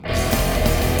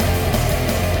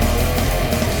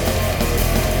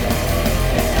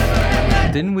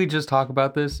Didn't we just talk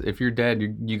about this? If you're dead,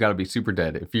 you got to be super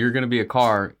dead. If you're going to be a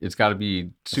car, it's got to be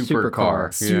super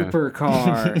car. Super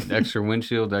car. Extra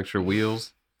windshield, extra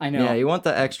wheels. I know. Yeah, you want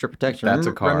the extra protection. That's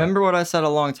a car. Remember what I said a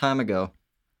long time ago.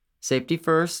 Safety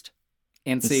first.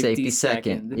 And safety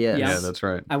second. Yes. Yeah, that's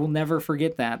right. I will never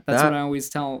forget that. That's what I always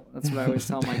tell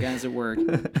my guys at work.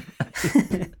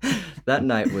 That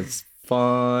night was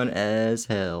fun as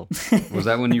hell. Was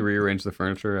that when you rearranged the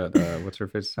furniture at what's her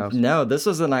face's house? No, this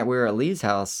was the night we were at Lee's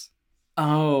house.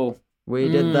 Oh. We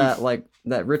did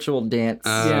that ritual dance.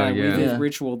 We did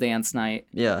ritual dance night.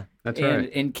 Yeah. That's right.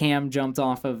 And Cam jumped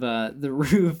off of the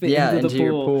roof into the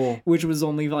your pool, which was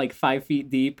only like 5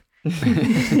 feet deep.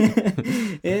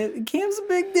 Cam's a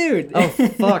big dude. Oh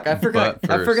fuck! I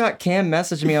forgot Cam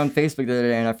messaged me on Facebook the other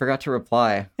day, and I forgot to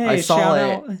reply. Hey, I saw it,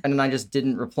 out. and then I just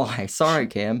didn't reply. Sorry,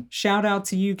 Cam. Shout out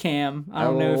to you, Cam. I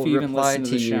don't know if you even listened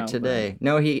to the show. I will reply to you today. But...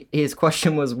 No, his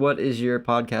question was, "What is your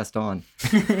podcast on?"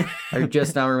 I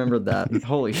just now remembered that.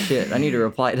 Holy shit! I need to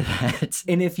reply to that.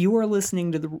 And if you are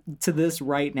listening to this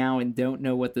right now and don't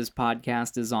know what this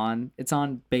podcast is on, it's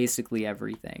on basically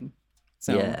everything.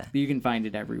 So you can find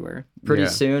it everywhere. Pretty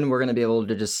soon, we're going to be able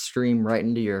to just stream right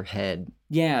into your head.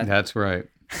 Yeah. That's right.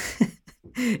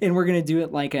 And we're going to do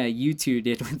it like U2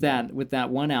 did with that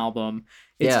one album.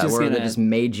 It's where they just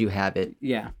made you have it.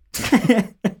 Yeah.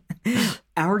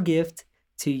 Our gift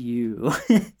to you.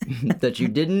 That you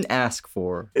didn't ask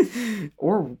for.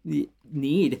 Or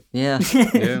need. Yeah.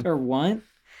 Or want.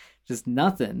 Just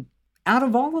nothing. Out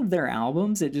of all of their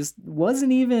albums, it just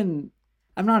wasn't even...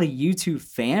 I'm not a U2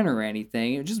 fan or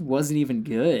anything. It just wasn't even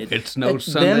good. It's no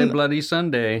Sunday, Bloody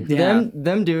Sunday. Yeah.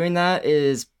 Them doing that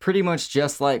is pretty much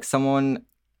just like someone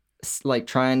like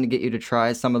trying to get you to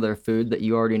try some of their food that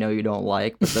you already know you don't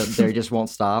like, but they just won't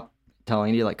stop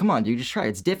telling you like, come on, dude, just try it.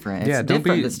 It's different. It's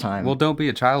different this time. Well, don't be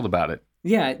a child about it.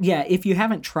 Yeah. If you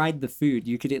haven't tried the food,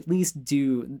 you could at least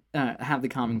have the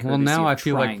common courtesy. Well, now I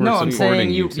feel like we're I'm saying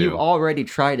you two. already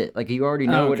tried it. Like you already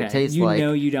know what it tastes like. You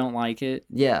know you don't like it.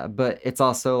 Yeah, but it's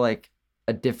also like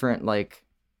a different like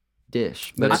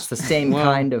dish, but it's the same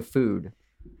kind of food.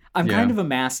 I'm kind of a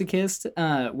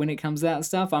masochist when it comes to that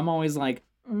stuff. I'm always like,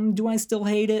 do I still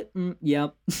hate it?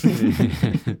 Yep.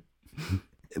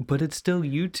 But it's still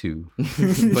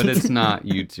U2. But it's not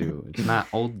U2. It's not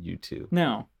old U2.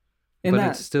 No. And but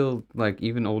it's still, like,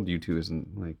 even old U2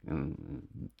 isn't, like,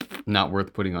 not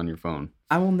worth putting on your phone.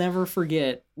 I will never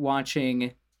forget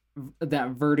watching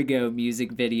that Vertigo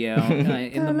music video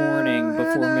in the morning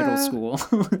before middle school.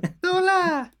 Is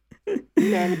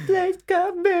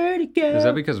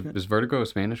that because, is Vertigo a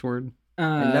Spanish word?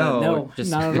 No,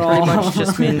 not at all. Pretty much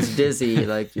just means dizzy,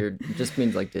 just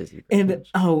means like dizzy. And,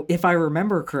 if I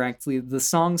remember correctly, the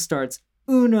song starts,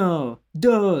 1, 2,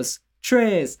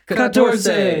 3,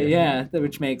 14. Yeah,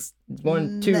 which makes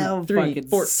 1, 2, 3,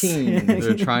 14.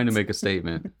 They're trying to make a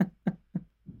statement.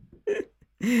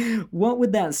 What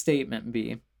would that statement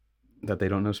be? That they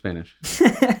don't know Spanish.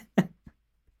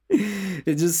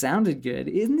 It just sounded good.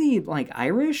 Isn't he like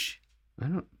Irish? I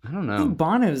don't know. I think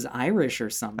Bono's Irish or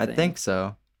something. I think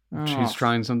so. Oh. She's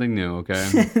trying something new,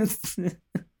 okay?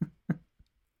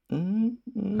 Tom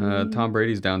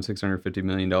Brady's down $650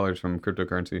 million from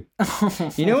cryptocurrency.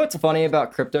 You know what's funny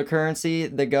about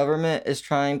cryptocurrency? The government is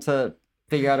trying to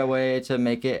figure out a way to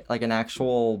make it like an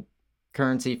actual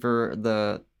currency for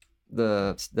the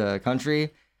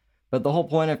country. But the whole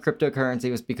point of cryptocurrency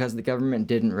was because the government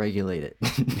didn't regulate it.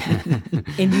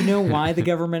 And you know why the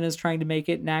government is trying to make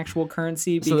it an actual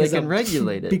currency? Because so they can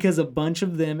regulate it. Because a bunch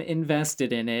of them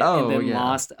invested in it and then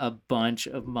lost a bunch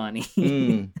of money.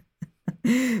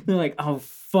 They're like, oh,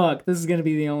 fuck, this is going to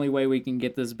be the only way we can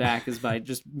get this back is by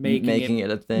just making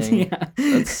it a thing. Yeah.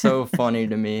 That's so funny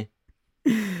to me.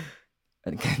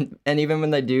 And even when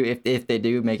they do, if they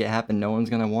do make it happen, no one's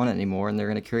going to want it anymore, and they're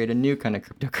going to create a new kind of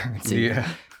cryptocurrency. Yeah.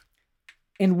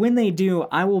 And when they do,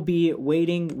 I will be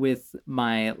waiting with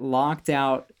my locked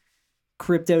out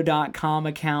crypto.com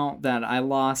account that I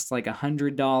lost like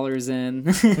 $100 in.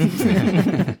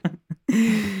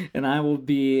 And I will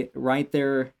be right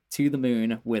there to the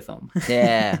moon with them.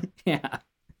 Yeah. Yeah.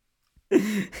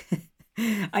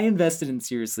 I invested in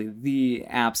seriously the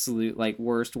absolute like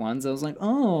worst ones. I was like,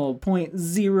 oh,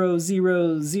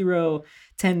 0.000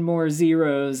 10 more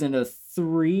zeros and a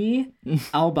 3.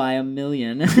 I'll buy 1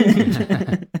 million.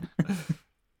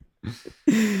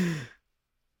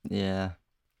 Yeah.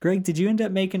 Greg, did you end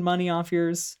up making money off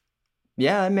yours?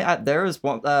 Yeah, I mean, there was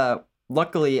one.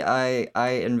 Luckily, I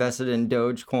invested in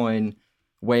Dogecoin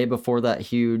way before that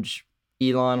huge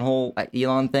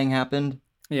Elon thing happened.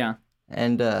 Yeah.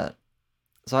 And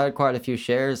so I had quite a few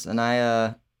shares, and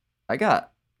I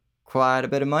got quite a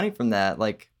bit of money from that.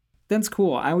 Like, That's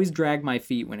cool. I always drag my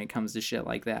feet when it comes to shit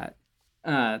like that.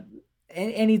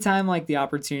 Anytime like the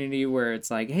opportunity where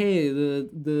it's like, hey,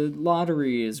 the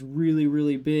lottery is really,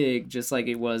 really big, just like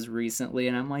it was recently,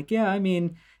 and I'm like, yeah, I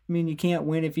mean you can't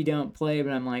win if you don't play,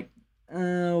 but I'm like,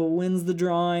 when's the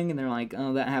drawing? And they're like,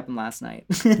 oh, that happened last night.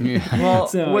 Well,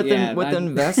 so, with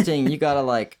investing, you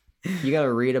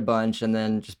gotta read a bunch and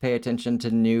then just pay attention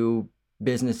to new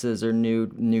businesses or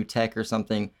new tech or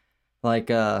something.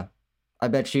 Like I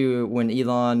bet you when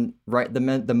Elon,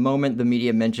 the moment the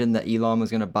media mentioned that Elon was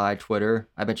going to buy Twitter,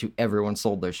 I bet you everyone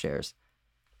sold their shares.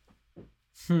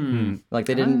 Like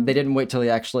they didn't wait till he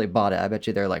actually bought it. I bet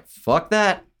you they're like, fuck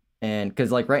that. And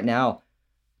because like right now,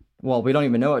 well, we don't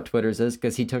even know what Twitter's is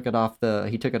because he took it off for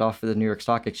the New York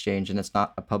Stock Exchange and it's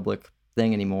not a public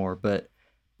thing anymore. But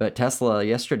Tesla,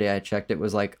 yesterday I checked, it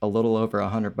was like a little over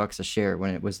 $100 a share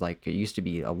when it was like, it used to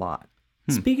be a lot.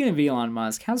 Speaking of Elon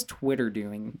Musk, how's Twitter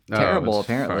doing? Terrible,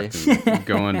 apparently.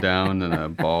 Going down in a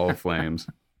ball of flames.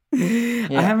 Yeah.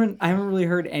 I haven't really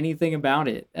heard anything about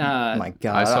it. Oh my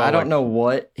God, I don't know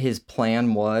what his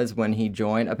plan was when he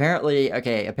joined. Apparently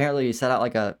he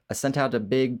sent out a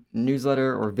big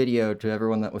newsletter or video to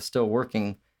everyone that was still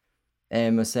working,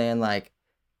 and was saying like,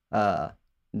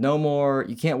 no more,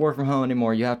 you can't work from home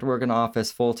anymore. You have to work in the office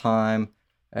full time,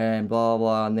 and blah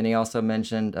blah. And then he also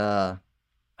mentioned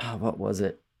what was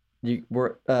it? You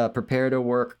were prepare to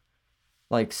work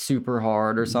like super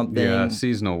hard or something. Yeah,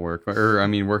 seasonal work, or I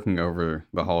mean, working over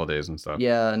the holidays and stuff.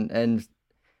 Yeah, and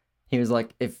he was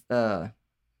like, if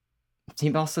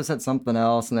he also said something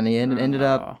else, and then he ended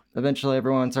up eventually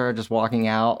everyone started just walking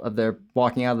out of the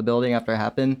building after it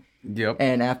happened. Yep.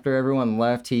 And after everyone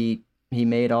left, he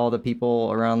made all the people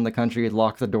around the country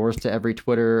lock the doors to every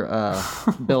Twitter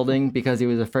building because he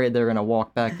was afraid they were going to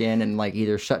walk back in and like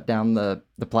either shut down the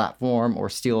platform or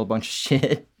steal a bunch of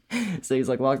shit. So he's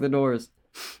like, lock the doors.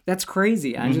 That's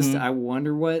crazy. I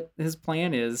wonder what his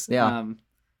plan is. Yeah.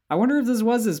 I wonder if this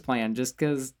was his plan just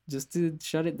to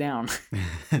shut it down.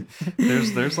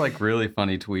 There's like really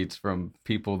funny tweets from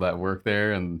people that work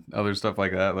there and other stuff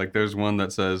like that. Like there's one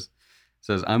that says,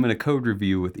 I'm in a code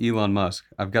review with Elon Musk.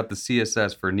 I've got the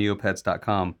CSS for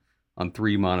neopets.com on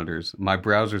 3 monitors. My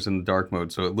browser's in the dark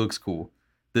mode, so it looks cool.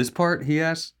 This part, he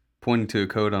asks, pointing to a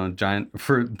code on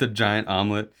the giant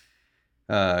omelet,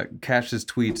 caches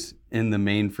tweets in the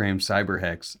mainframe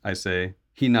cyberhex. I say,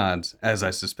 he nods, as I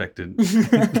suspected.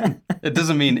 It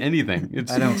doesn't mean anything.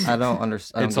 I don't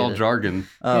understand. It's all jargon.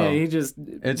 Oh. Yeah, he just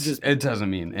it doesn't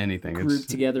mean anything. Grouped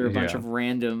together a bunch of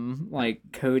random like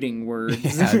coding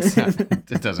words. Yeah,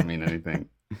 it doesn't mean anything.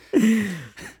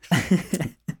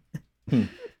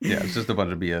 Yeah, it's just a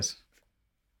bunch of BS.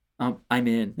 I'm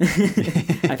in.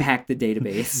 I've hacked the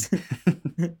database.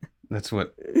 That's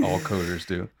what all coders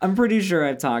do. I'm pretty sure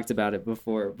I've talked about it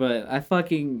before, but I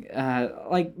fucking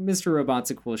like Mr.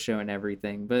 Robot's a cool show and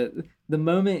everything, but the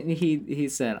moment he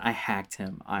said I hacked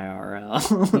him IRL,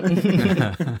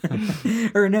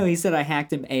 or no, he said I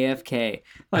hacked him AFK,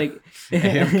 like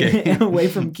AFK. Away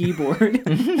from keyboard.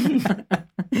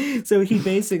 So he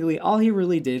basically all he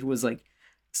really did was like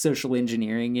social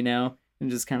engineering, and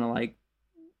just kind of like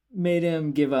made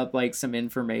him give up like some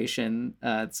information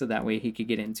so that way he could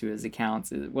get into his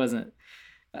accounts.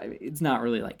 It's not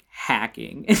really like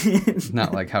hacking. It's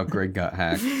not like how Greg got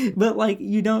hacked. But like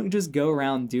you don't just go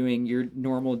around doing your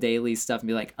normal daily stuff and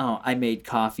be like, oh, I made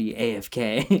coffee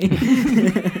AFK.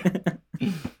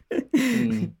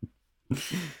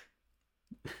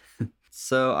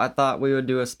 So I thought we would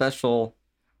do a special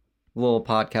little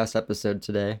podcast episode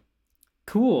today.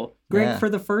 Cool. Greg, for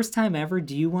the first time ever,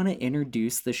 do you want to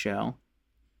introduce the show?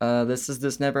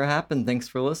 This never happened. Thanks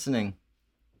for listening.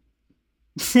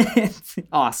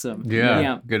 Awesome.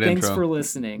 Yeah. Good Thanks intro. for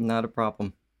listening. Not a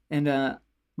problem. And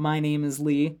my name is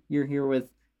Lee. You're here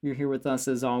with us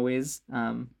as always.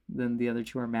 Then the other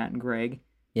two are Matt and Greg.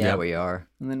 Yeah, we are.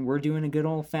 And then we're doing a good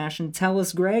old-fashioned Tell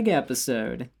Us Greg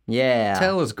episode. Yeah.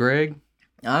 Tell us, Greg.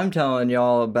 I'm telling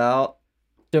y'all about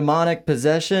demonic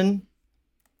possession,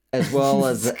 as well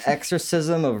as the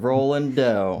exorcism of Roland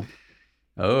Doe.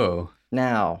 Oh.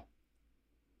 Now.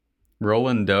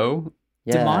 Roland Doe?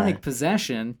 Yeah. Demonic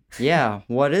possession? Yeah,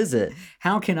 what is it?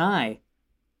 How can I?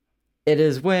 It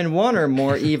is when one or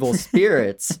more evil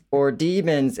spirits or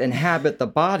demons inhabit the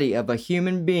body of a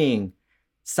human being.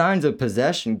 Signs of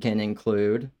possession can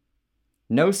include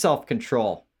no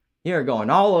self-control. You're going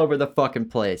all over the fucking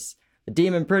place. The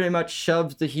demon pretty much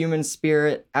shoves the human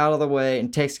spirit out of the way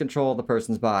and takes control of the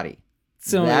person's body.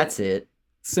 So that's it.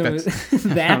 So that's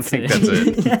it. I don't think that's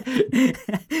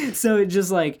it. So it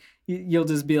just like you'll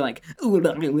just be like,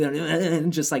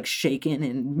 and just like shaking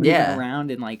and moving around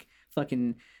and like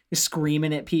fucking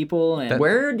screaming at people. And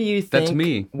Where do you think That's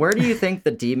me. Where do you think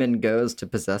the demon goes to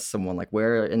possess someone? Like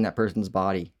where in that person's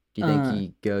body do you think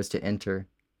he goes to enter?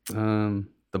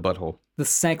 The butthole. the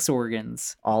sex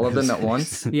organs. All of them at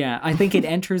once? Yeah, I think it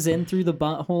enters in through the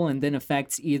butthole and then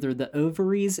affects either the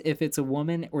ovaries if it's a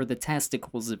woman or the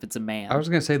testicles if it's a man. I was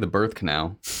gonna say the birth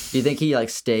canal. Do you think he like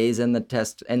stays in the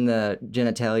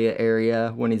genitalia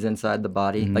area when he's inside the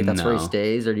body? Like that's where he No.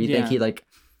 stays? Or do you think Yeah. he like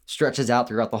stretches out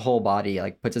throughout the whole body,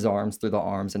 like puts his arms through the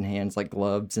arms and hands like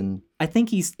gloves and I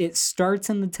think it starts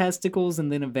in the testicles and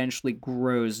then eventually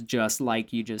grows just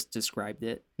like you just described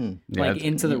it. Yeah, Like it's-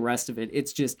 into the rest of it.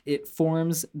 It's just it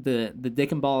forms the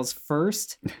dick and balls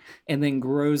first and then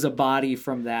grows a body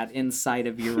from that inside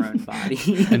of your own body.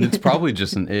 and it's probably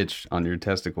just an itch on your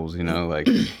testicles, you know, like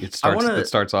it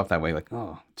starts off that way, like,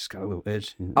 oh, just got a little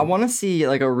itch. I want to see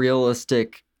like a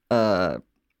realistic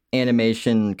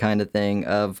animation kind of thing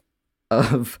of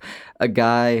a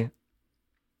guy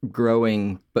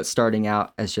growing but starting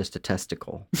out as just a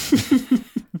testicle.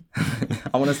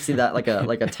 I want to see that like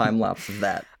a time lapse of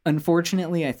that.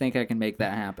 Unfortunately, I think I can make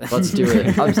that happen. Let's do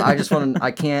it. I just want to.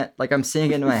 I can't. Like I'm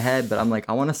seeing it in my head, but I'm like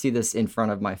I want to see this in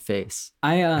front of my face.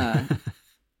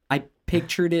 I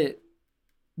pictured it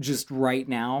just right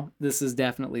now. This is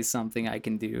definitely something I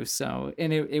can do. So,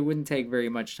 and it wouldn't take very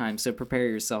much time. So prepare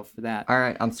yourself for that. All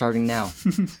right, I'm starting now.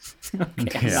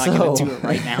 Okay, I'm not going to do it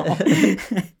right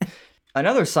now.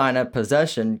 Another sign of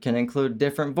possession can include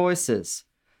different voices.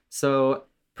 So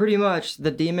pretty much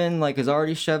the demon like has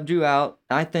already shoved you out.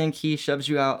 I think he shoves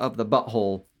you out of the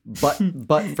butthole. Butt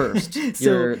first.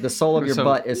 The sole of your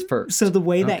butt is first. So the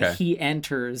way that Okay. he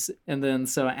enters, and then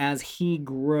so as he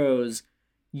grows,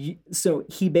 so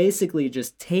he basically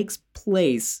just takes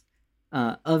place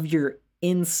of your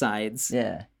insides,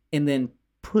 Yeah. and then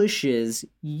pushes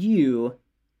you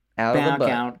Out of the back butt.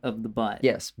 out of the butt.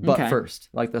 Yes, butt Okay. first.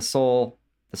 Like the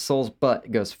soul's butt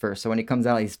goes first. So when he comes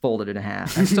out, he's folded in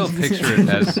half. I still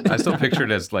picture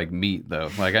it as like meat though.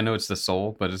 Like I know it's the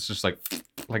soul, but it's just like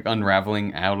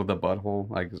unraveling out of the butthole,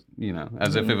 like, you know,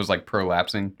 as if it was like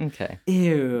prolapsing. Okay.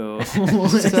 Ew.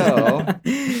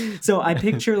 So I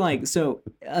picture like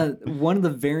one of the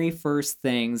very first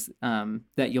things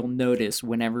that you'll notice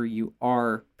whenever you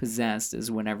are possessed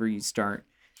is whenever you start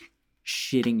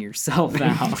shitting yourself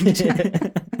out.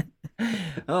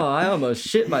 Oh, I almost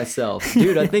shit myself.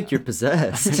 Dude, I think you're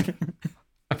possessed.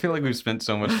 I feel like we've spent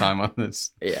so much time on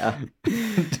this, Yeah.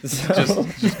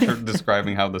 just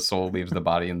describing how the soul leaves the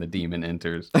body and the demon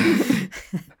enters.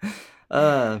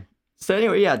 So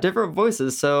anyway, yeah, different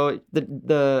voices. So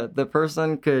the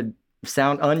person could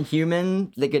sound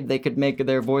unhuman. They could make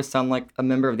their voice sound like a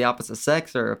member of the opposite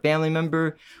sex or a family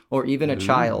member or even a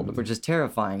child, which is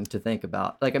terrifying to think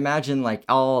about. Like imagine like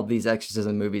all of these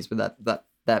exorcism movies where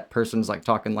that person's like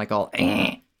talking like all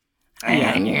and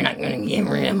you're not gonna get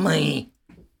rid of me.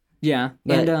 Yeah,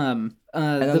 But- and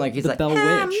then like he's the like, Bell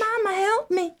 "Ah, Witch. Mama,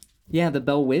 help me. Yeah, the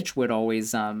Bell Witch would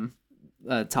always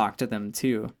talk to them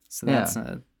too. So that's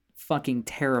fucking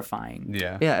terrifying.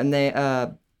 Yeah. Yeah, and they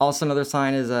also another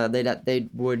sign is they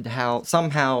would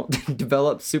somehow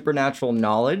develop supernatural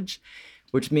knowledge,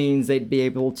 which means they'd be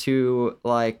able to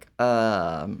like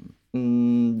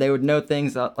they would know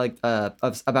things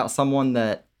about someone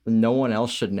that no one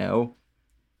else should know,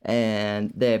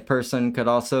 and the person could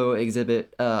also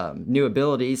exhibit new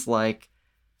abilities like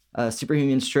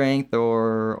superhuman strength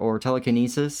or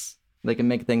telekinesis. They can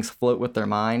make things float with their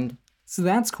mind. So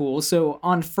that's cool. So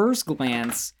on first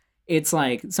glance, it's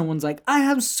like someone's like, "I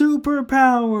have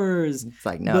superpowers." It's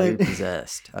like, no, But you're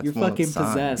possessed. That's you're one of the fucking signs.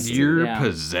 possessed. You're Yeah.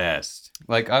 possessed.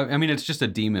 Like, I mean, it's just a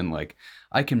demon. Like,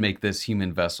 I can make this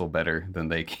human vessel better than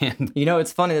they can. You know,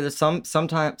 it's funny. There's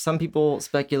sometimes some people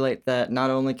speculate that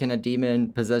not only can a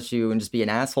demon possess you and just be an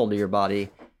asshole to your body,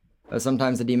 but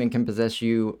sometimes a demon can possess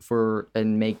you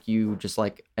and make you just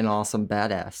like an awesome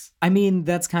badass. I mean,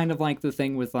 that's kind of like the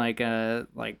thing with like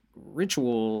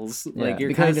rituals. Like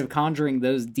you're kind because- of conjuring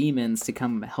those demons to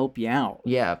come help you out.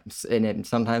 Yeah, and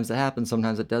sometimes it happens,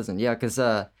 sometimes it doesn't. Yeah, because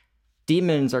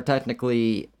demons are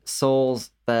technically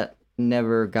souls that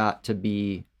never got to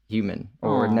be human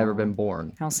or had never Aw. been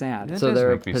born. How sad. That So does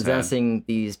they're make me sad. possessing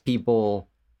these people,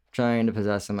 trying to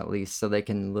possess them at least, so they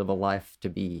can live a life to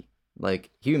be like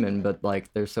human, but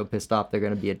like they're so pissed off they're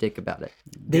gonna be a dick about it.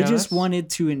 They Yeah, just that's- wanted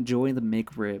to enjoy the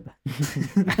McRib.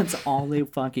 That's all they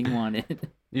fucking wanted.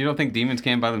 You don't think demons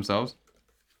can by themselves?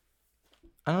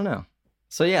 I don't know.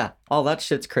 So yeah, all that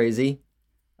shit's crazy.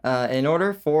 In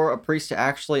order for a priest to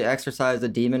actually exorcise a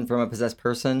demon from a possessed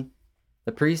person,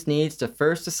 the priest needs to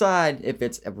first decide if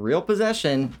it's a real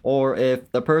possession or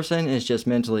if the person is just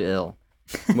mentally ill.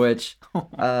 Which,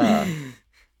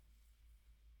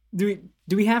 Do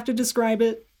we have to describe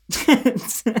it?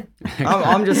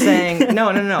 I'm just saying, no,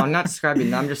 I'm not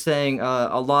describing. I'm just saying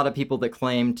a lot of people that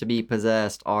claim to be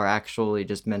possessed are actually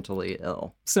just mentally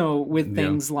ill. So with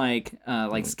things like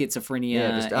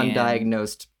schizophrenia, just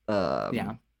undiagnosed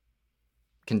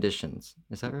conditions.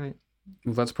 Is that right?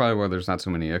 Well, that's probably why there's not so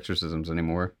many exorcisms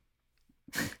anymore.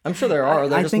 I'm sure there are.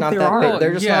 They're I just think not there that are. big.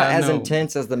 They're just not as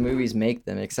intense as the movies make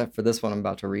them, except for this one I'm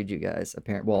about to read you guys.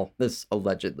 Well, this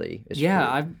allegedly is true.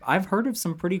 I've heard of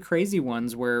some pretty crazy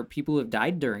ones where people have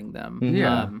died during them.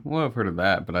 Yeah, well, I've heard of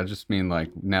that, but I just mean like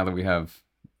now that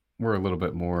we're a little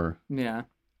bit more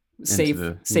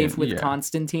safe with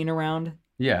Constantine around.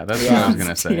 Yeah, that's what I was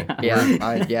gonna say.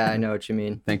 I know what you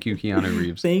mean. Thank you, Keanu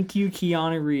Reeves. Thank you,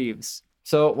 Keanu Reeves.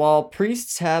 So while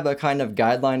priests have a kind of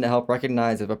guideline to help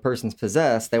recognize if a person's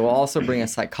possessed, they will also bring a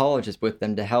psychologist with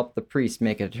them to help the priest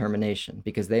make a determination,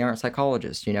 because they aren't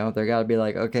psychologists, you know? They're got to be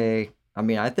like, okay, I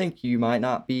mean, I think you might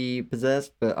not be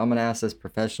possessed, but I'm going to ask this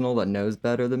professional that knows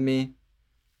better than me.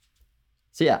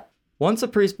 So yeah, once a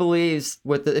priest believes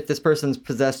if this person's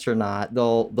possessed or not,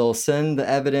 they'll send the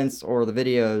evidence or the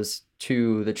videos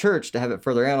to the church to have it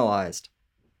further analyzed.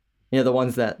 You know, the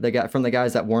ones that they got from the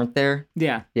guys that weren't there?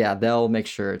 Yeah. Yeah, they'll make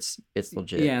sure it's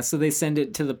legit. Yeah, so they send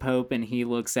it to the Pope, and he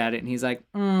looks at it, and he's like,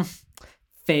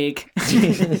 fake.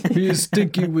 He is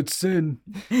stinky with sin.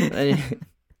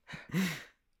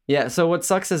 Yeah, so what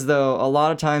sucks is, though, a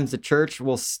lot of times the church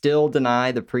will still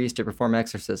deny the priest to perform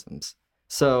exorcisms.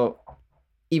 So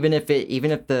even if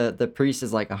the priest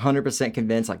is like 100%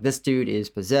 convinced, like, this dude is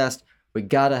possessed, we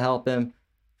gotta help him,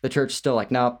 the church is still like,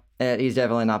 nope, he's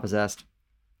definitely not possessed.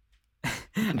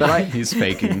 But he's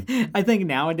faking. I think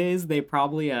nowadays they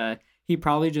probably he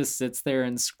probably just sits there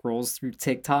and scrolls through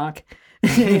TikTok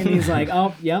and he's like,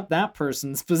 oh yep, that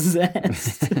person's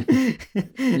possessed.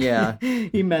 Yeah.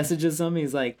 He messages them,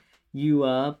 he's like, you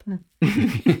up?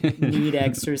 Need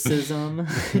exorcism?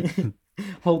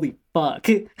 Holy fuck.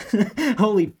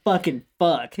 Holy fucking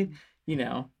fuck. You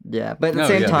know. Yeah, but at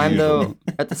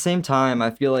the same time, I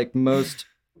feel like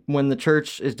when the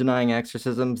church is denying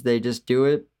exorcisms, they just do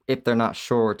it if they're not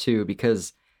sure too,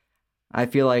 because I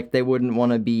feel like they wouldn't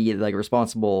want to be like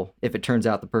responsible if it turns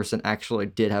out the person actually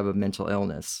did have a mental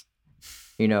illness,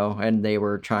 you know, and they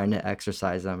were trying to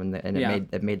exorcise them, and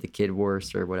it made the kid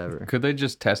worse or whatever. Could they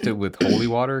just test it with holy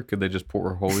water? Could they just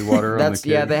pour holy water on the kid?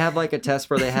 Yeah, they have like a test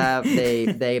where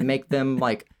they make them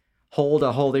like hold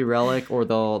a holy relic, or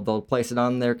they'll place it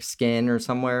on their skin or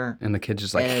somewhere, and the kid's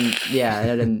just like,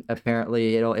 and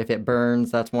apparently if it burns,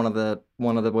 that's one of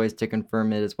the ways to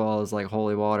confirm it, as well as like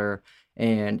holy water.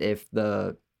 And if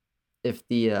the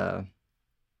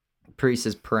priest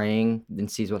is praying, then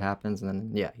sees what happens,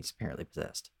 and then he's apparently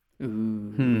possessed.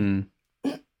 Ooh.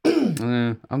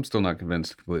 I'm still not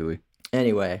convinced completely.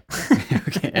 Anyway.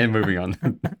 Okay, and moving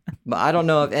on. But I don't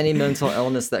know of any mental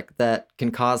illness that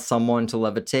can cause someone to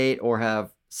levitate or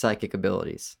have psychic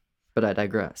abilities. But I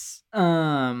digress.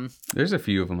 There's a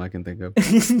few of them I can think of.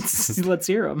 Let's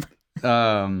hear them.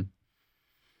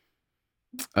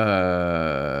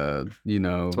 You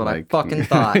know, that's what I fucking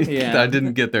thought. Yeah. I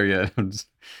didn't get there yet.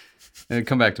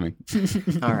 Come back to me.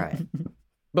 All right.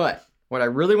 But what I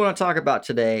really want to talk about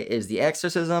today is the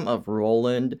exorcism of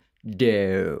Roland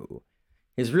Doe.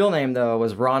 His real name, though,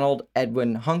 was Ronald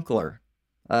Edwin Hunkler.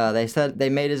 They said they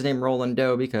made his name Roland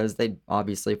Doe because they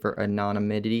obviously for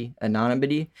anonymity. He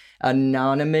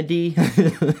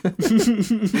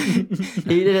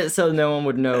did it so no one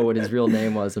would know what his real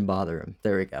name was and bother him.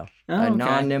 There we go. Oh,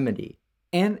 anonymity.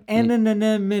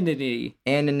 Anonymity.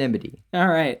 Anonymity. All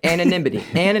right. Anonymity.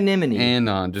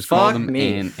 Anon. Just call them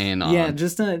Anon. Yeah,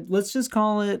 let's just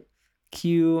call it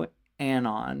Q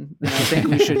Anon. I think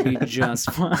we should be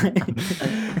just fine.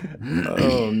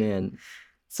 Oh man.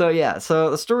 So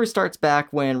the story starts back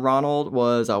when Ronald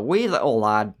was a wee little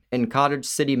lad in Cottage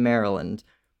City, Maryland,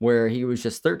 where he was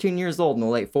just 13 years old in the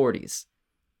late 40s.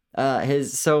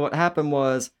 So what happened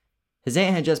was his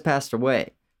aunt had just passed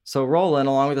away. So Roland,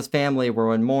 along with his family,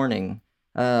 were in mourning.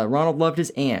 Ronald loved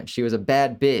his aunt. She was a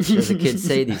bad bitch, as the kids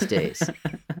say these days.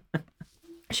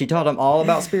 She taught him all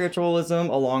about spiritualism,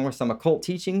 along with some occult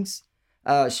teachings.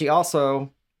 She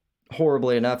also,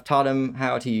 horribly enough, taught him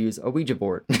how to use a Ouija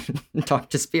board and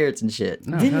talk to spirits and shit.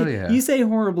 No, hell yeah. You say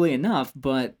horribly enough,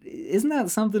 but isn't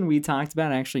that something we talked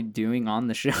about actually doing on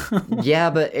the show? Yeah,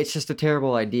 but it's just a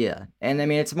terrible idea. And I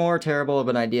mean, it's more terrible of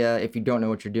an idea if you don't know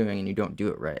what you're doing and you don't do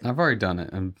it right. I've already done it.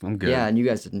 I'm good. Yeah, and you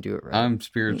guys didn't do it right. I'm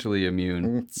spiritually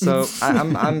immune. So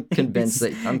I'm convinced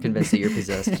that you're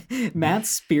possessed.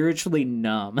 Matt's spiritually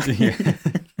numb.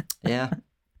 Yeah.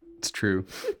 It's true.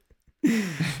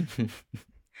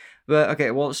 But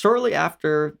okay, well, shortly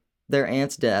after their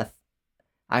aunt's death,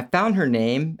 I found her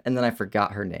name, and then I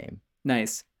forgot her name.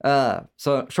 Nice.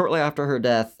 So shortly after her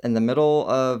death, in the middle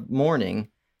of mourning,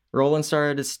 Roland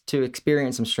started to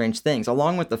experience some strange things,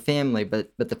 along with the family,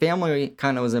 but the family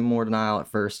kind of was in more denial at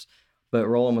first, but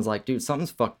Roland was like, dude,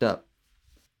 something's fucked up.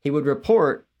 He would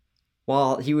report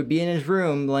while he would be in his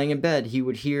room, laying in bed, he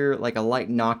would hear like a light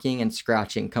knocking and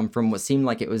scratching come from what seemed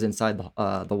like it was inside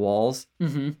the walls.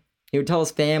 Mm-hmm. He would tell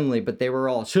his family, but they were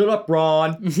all, shut up,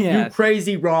 Ron. Yeah. You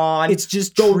crazy, Ron. It's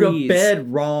just Go trees. to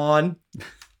bed, Ron.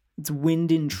 It's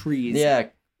wind and trees. Yeah.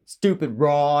 Stupid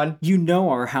Ron. You know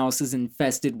our house is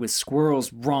infested with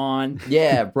squirrels, Ron.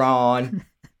 Yeah, Ron.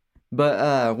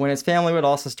 But when his family would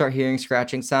also start hearing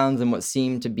scratching sounds and what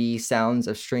seemed to be sounds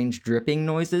of strange dripping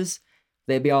noises,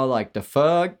 they'd be all like, the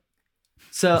fuck?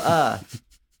 So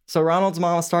Ronald's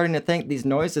mom was starting to think these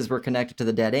noises were connected to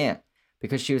the dead aunt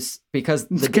because she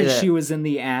was in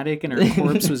the attic and her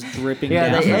corpse was dripping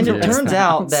yeah, down. and it towards turns the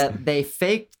out house. that they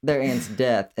faked their aunt's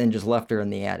death and just left her in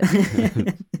the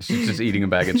attic. She's just eating a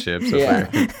bag of chips. Yeah.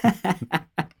 There.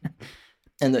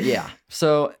 And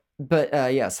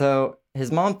so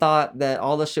his mom thought that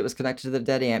all this shit was connected to the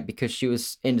dead aunt because she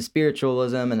was into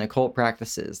spiritualism and occult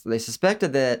practices. They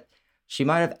suspected that she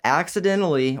might have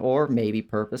accidentally, or maybe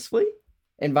purposefully,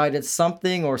 invited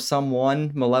something or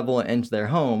someone malevolent into their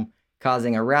home,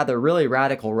 causing a really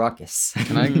radical ruckus.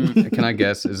 Can I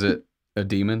guess? Is it a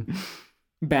demon?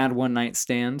 Bad one night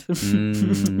stand.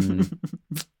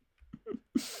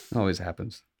 Always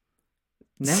happens.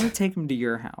 Never take him to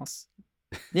your house.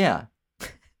 Yeah.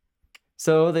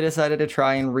 So they decided to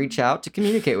try and reach out to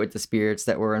communicate with the spirits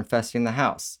that were infesting the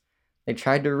house. They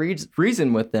tried to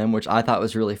reason with them, which I thought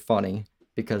was really funny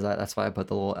because that's why I put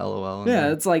the little LOL in Yeah,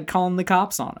 there. it's like calling the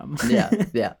cops on them.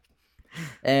 Yeah.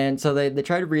 And so they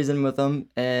tried to reason with them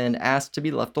and asked to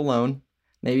be left alone.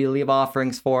 Maybe leave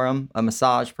offerings for them, a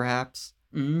massage perhaps.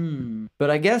 But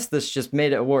I guess this just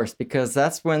made it worse because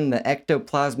that's when the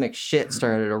ectoplasmic shit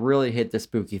started to really hit the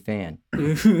spooky fan. You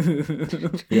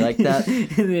like that?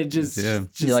 And it just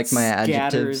You like my scatters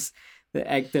adjectives? the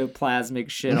ectoplasmic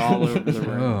shit all over the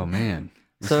room. Oh man,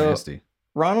 that's So- nasty.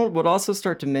 Ronald would also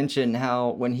start to mention how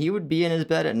when he would be in his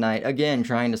bed at night, again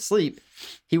trying to sleep,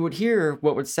 he would hear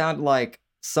what would sound like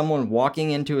someone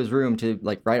walking into his room to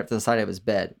like right up to the side of his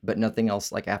bed, but nothing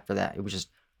else like after that. It was just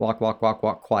walk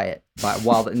quiet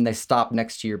and they stop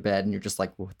next to your bed and you're just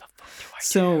like, what the fuck do I do?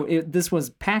 So this was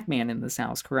Pac-Man in this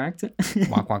house, correct?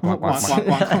 Walk, walk, walk, walk,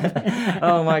 walk.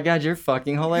 Oh my god, you're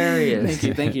fucking hilarious.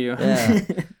 Thank you. Yeah.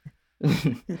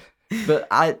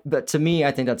 But to me,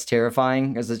 I think that's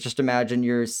terrifying. Because just imagine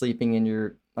you're sleeping in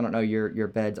your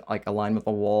bed's like aligned with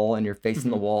a wall, and you're facing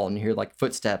the wall, and you hear like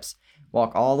footsteps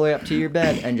walk all the way up to your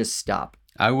bed and just stop.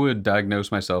 I would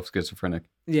diagnose myself schizophrenic.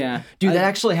 Yeah. Dude, that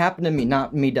actually happened to me.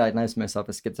 Not me diagnosing myself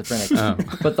as schizophrenic,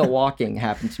 but the walking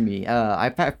happened to me. I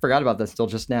forgot about this until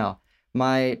just now.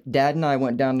 My dad and I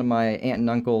went down to my aunt and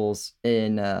uncle's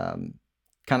in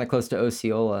kind of close to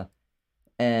Osceola,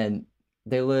 and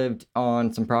they lived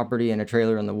on some property in a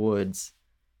trailer in the woods.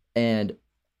 And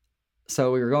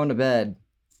so we were going to bed,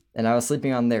 and I was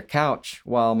sleeping on their couch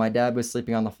while my dad was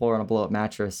sleeping on the floor on a blow-up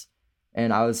mattress.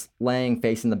 And I was laying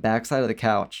facing the backside of the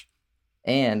couch.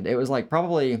 And it was like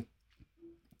probably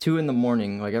 2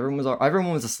 a.m. Like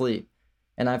everyone was asleep.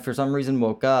 And I, for some reason,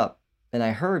 woke up and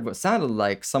I heard what sounded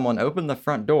like someone open the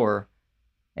front door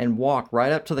and walk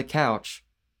right up to the couch.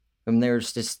 And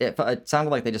there's just, it sounded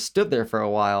like they just stood there for a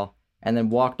while and then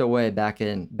walked away back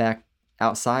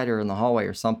outside or in the hallway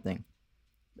or something.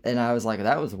 And I was like,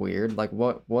 that was weird. Like,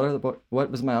 what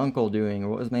was my uncle doing or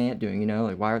what was my aunt doing? You know,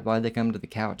 like why'd they come to the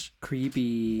couch?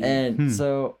 Creepy. And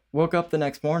so woke up the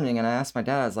next morning and I asked my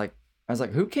dad, I was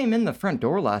like, who came in the front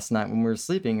door last night when we were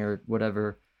sleeping or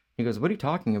whatever? He goes, what are you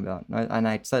talking about? And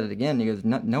I said it again. He goes,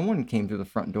 no one came through the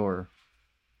front door.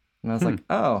 And I was like,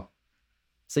 oh,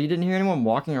 so you didn't hear anyone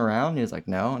walking around? He was like,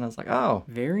 no. And I was like, oh.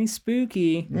 Very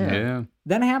spooky. Yeah.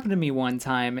 That happened to me one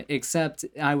time, except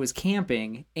I was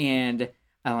camping and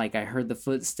I heard the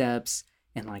footsteps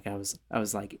and like I was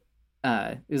like,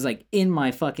 it was like in my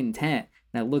fucking tent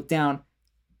and I looked down,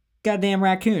 goddamn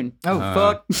raccoon. Oh,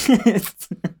 fuck.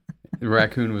 The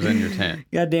raccoon was in your tent.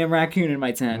 Goddamn raccoon in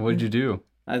my tent. What'd you do?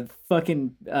 I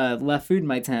fucking left food in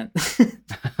my tent.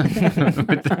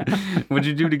 What'd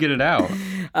you do to get it out?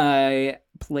 I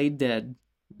played dead.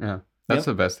 Yeah, that's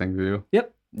the best thing to do.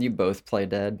 Yep. You both play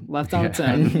dead. Left on its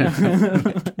own.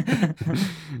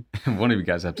 One of you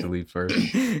guys have to leave first.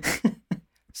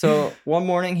 So one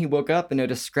morning he woke up and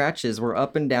noticed scratches were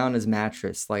up and down his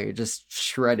mattress, like just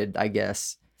shredded, I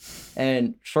guess.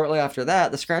 And shortly after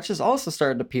that, the scratches also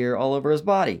started to appear all over his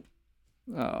body.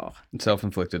 Oh.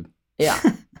 Self-inflicted. Yeah.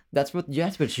 That's what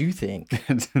you think.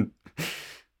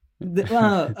 We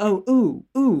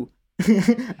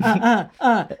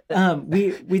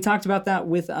talked about that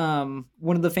with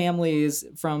one of the families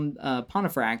from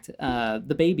Pontefract.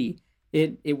 The baby,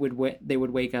 they would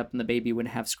wake up and the baby would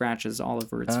have scratches all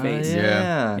over its face.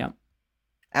 Yeah. Yep.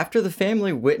 After the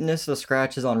family witnessed the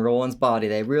scratches on Roland's body,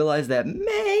 they realized that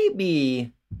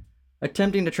maybe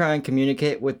attempting to try and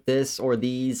communicate with this or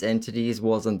these entities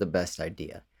wasn't the best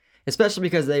idea. Especially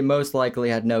because they most likely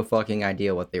had no fucking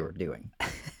idea what they were doing.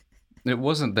 It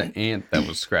wasn't the ant that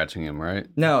was scratching him, right?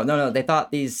 No. They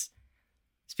thought these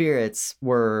spirits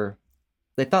were...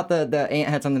 They thought the ant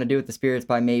had something to do with the spirits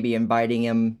by maybe inviting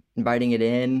it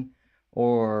in,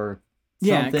 or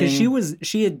yeah, something. because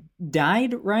she had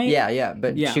died, right? Yeah,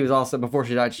 but she was also, before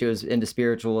she died, she was into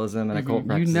spiritualism and occult You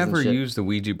practices. never use the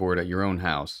Ouija board at your own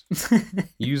house.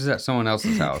 Use it at someone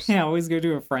else's house. Yeah, always go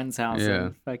to a friend's house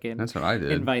and fucking that's what I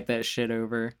did. invite that shit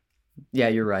over. Yeah,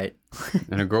 you're right.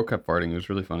 And a girl kept farting. It was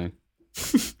really funny.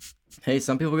 Hey,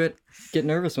 some people get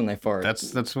nervous when they fart.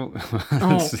 That's what that's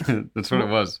what it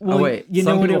was. Well, wait, you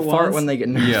some know what people it fart was? when they get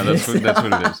nervous. Yeah, that's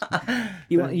what it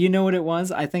is. You know what it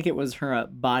was? I think it was her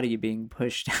body being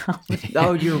pushed out.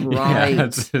 Oh, you're right. Yeah,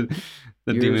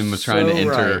 the demon was trying to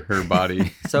enter her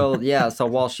body. So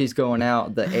while she's going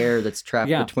out, the air that's trapped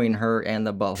between her and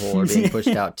the butthole are being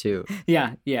pushed out too.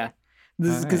 Yeah.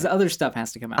 This is because other stuff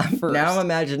has to come out first. Now I'm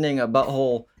imagining a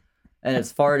butthole, and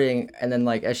it's farting, and then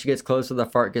like as she gets closer, the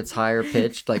fart gets higher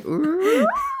pitched, like, ooh,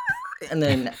 and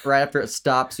then right after it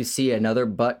stops, you see another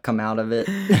butt come out of it.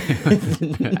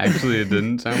 Actually, it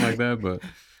didn't sound like that, but it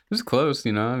was close.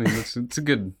 You know, I mean, it's a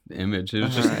good image. It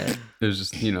was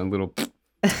just little.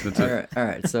 That's it. All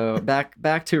right. So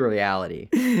back to reality.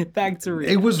 Back to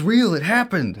reality. It was real. It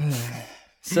happened.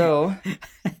 So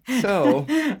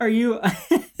are you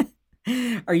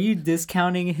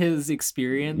discounting his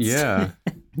experience? Yeah.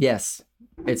 Yes,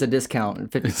 it's a discount,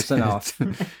 50% off.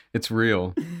 It's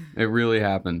real. It really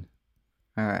happened.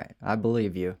 All right, I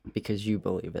believe you because you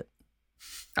believe it.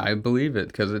 I believe it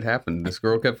because it happened. This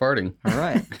girl kept farting. All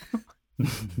right.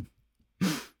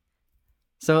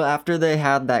 So after they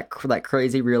had that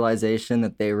crazy realization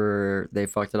that they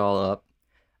fucked it all up,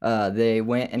 they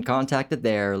went and contacted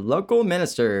their local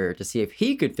minister to see if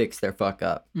he could fix their fuck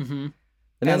up. Mm-hmm.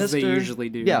 The As they usually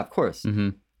do. Yeah, of course.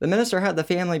 Mm-hmm. The minister had the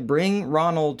family bring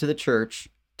Ronald to the church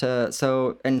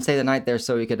and stay the night there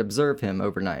so he could observe him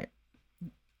overnight.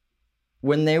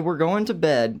 When they were going to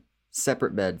bed,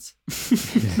 separate beds,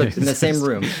 but in the same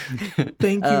room.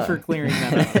 Thank you for clearing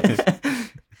that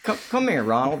up. Come here,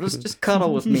 Ronald. Just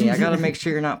cuddle with me. I gotta make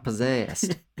sure you're not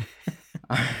possessed.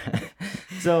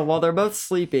 So while they're both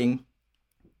sleeping,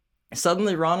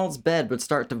 suddenly Ronald's bed would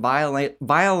start to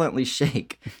violently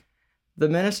shake. The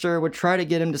minister would try to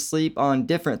get him to sleep on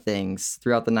different things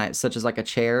throughout the night, such as like a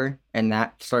chair, and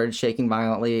that started shaking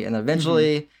violently. And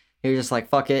eventually, he was just like,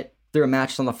 fuck it, threw a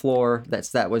mattress on the floor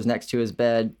that was next to his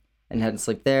bed and had to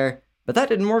sleep there. But that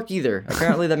didn't work either.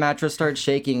 Apparently, the mattress started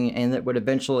shaking, and it would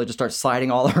eventually just start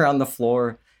sliding all around the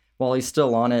floor while he's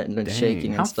still on it and then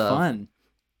shaking and stuff. How fun.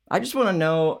 I just want to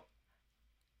know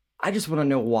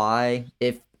why,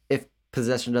 if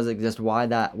possession does exist, why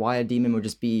a demon would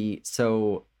just be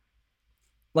so...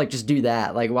 Like, just do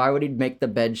that. Like, why would he make the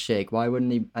bed shake? Why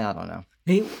wouldn't he? I don't know.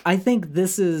 Hey, I think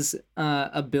this is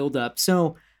a build-up.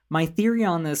 So my theory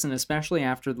on this, and especially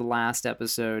after the last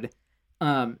episode,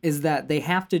 is that they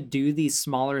have to do these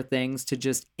smaller things to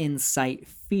just incite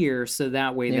fear, so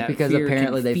that way because fear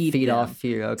apparently can they feed them. off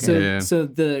fear. Okay. So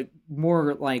the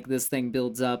more like this thing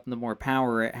builds up, and the more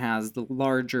power it has, the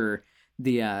larger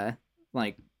the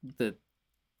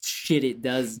shit it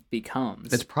does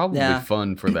becomes. It's probably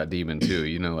fun for that demon too.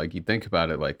 You know, like you think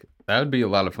about it, like that would be a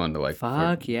lot of fun to like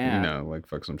fuck You know, like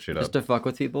fuck some shit up. Just to fuck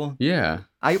with people. Yeah.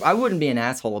 I wouldn't be an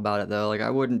asshole about it though. Like I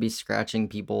wouldn't be scratching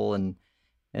people and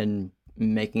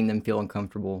making them feel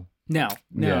uncomfortable. No,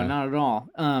 not at all.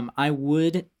 I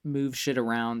would move shit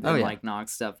around and like knock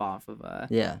stuff off of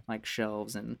like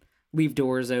shelves and leave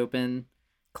doors open,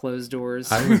 close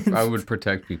doors. I would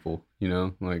protect people, you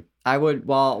know, like I would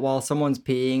while someone's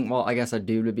peeing, well, I guess a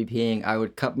dude would be peeing, I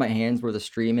would cup my hands where the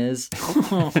stream is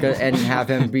and have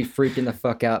him be freaking the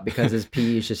fuck out because his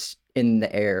pee is just in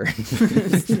the air.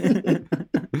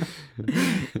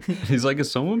 He's like,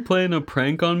 is someone playing a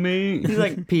prank on me? He's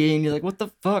like peeing. He's like, what the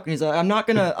fuck? And he's like, I'm not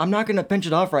gonna pinch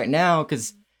it off right now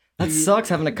because that sucks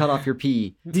having to cut off your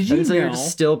pee. Did you know? So you're just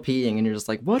still peeing and you're just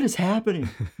like, what is happening?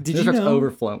 Did you know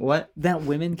overflowing? What? That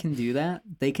women can do that?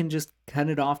 They can just cut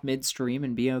it off midstream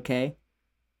and be okay.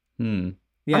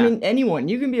 Yeah. I mean, anyone,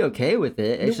 you can be okay with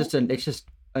it. It's just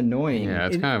annoying. Yeah,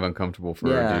 it's kind of uncomfortable for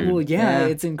Yeah. a dude. Well, Yeah.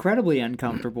 it's incredibly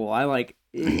uncomfortable.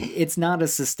 It's not a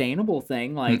sustainable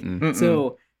thing. Like, Mm-mm.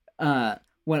 so,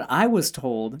 what I was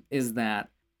told is that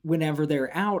whenever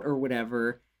they're out or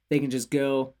whatever, they can just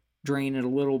go drain it a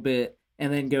little bit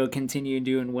and then go continue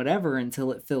doing whatever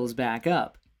until it fills back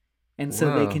up. And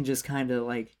so they Whoa. can just kind of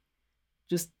like,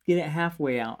 just get it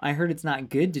halfway out. I heard it's not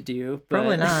good to do. But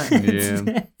Probably not.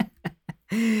 Yeah.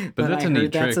 but that's I a neat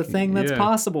heard that's a trick. thing that's Yeah.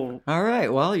 possible. All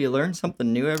right. Well, you learn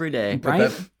something new every day. But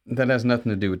Right? that has nothing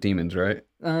to do with demons, right?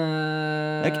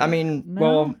 Like, I mean, no.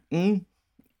 well,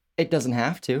 it doesn't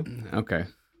have to. Okay.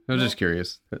 I was just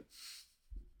curious.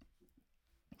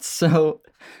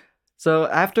 So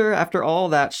after all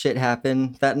that shit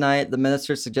happened that night, the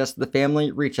minister suggested the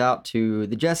family reach out to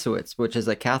the Jesuits, which is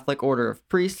a Catholic order of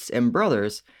priests and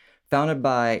brothers founded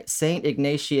by Saint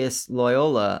Ignatius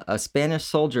Loyola, a Spanish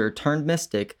soldier turned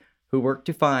mystic who worked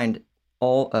to find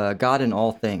God in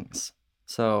all things.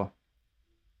 So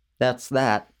that's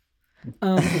that.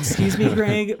 Excuse me,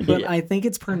 Greg, but Yeah. I think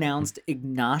it's pronounced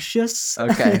Ignatius.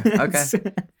 Okay.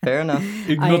 Fair enough.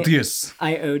 Ignatius.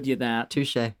 I owed you that.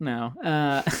 Touche. No.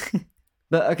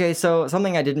 But okay, so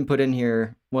something I didn't put in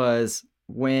here was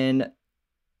when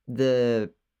the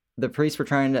priests were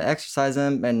trying to exorcise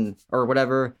him or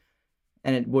whatever,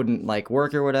 and it wouldn't like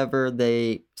work or whatever,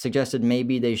 they suggested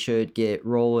maybe they should get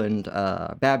Roland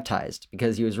baptized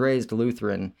because he was raised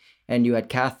Lutheran, and you had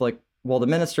Catholic. Well, the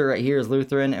minister right here is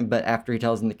Lutheran, but after he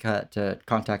tells them to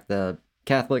contact the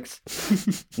Catholics,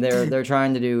 they're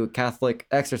trying to do Catholic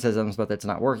exorcisms, but it's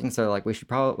not working. So like we should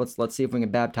probably let's see if we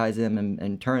can baptize him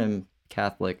and turn him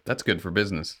Catholic. That's good for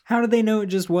business. How did they know it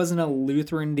just wasn't a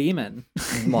Lutheran demon?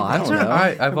 Well, I don't know.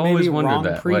 I've Or always maybe wondered wrong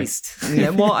that. priest. Yeah,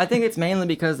 well, I think it's mainly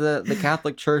because the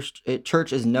Catholic Church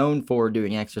is known for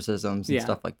doing exorcisms and Yeah.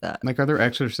 stuff like that. Like, are there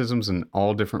exorcisms in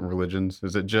all different religions?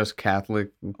 Is it just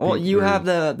Catholic? Well, you Or- have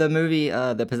the movie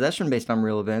The Possession based on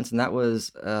real events, and that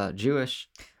was Jewish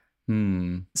So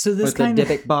this with kind the of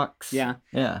Dybbuk box. yeah,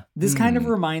 Yeah. this kind of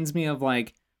reminds me of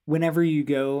like whenever you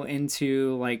go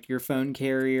into like your phone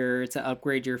carrier to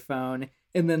upgrade your phone,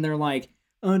 and then they're like,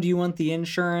 "Oh, do you want the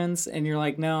insurance?" And you're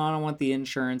like, "No, I don't want the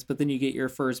insurance." But then you get your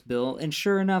first bill, and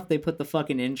sure enough, they put the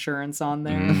fucking insurance on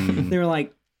there. Mm. They were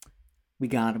like, "We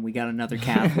got him. We got another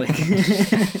Catholic."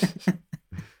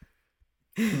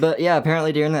 But yeah,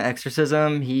 apparently during the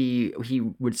exorcism, he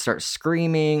would start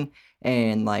screaming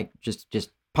and like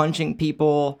just punching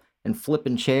people and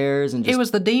flipping chairs and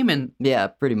just the demon. yeah,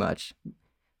 pretty much.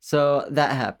 So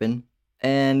that happened,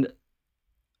 and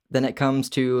then it comes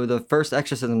to the first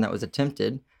exorcism that was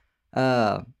attempted.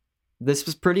 This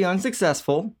was pretty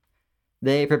unsuccessful.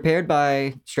 They prepared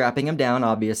by strapping him down,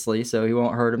 obviously, so he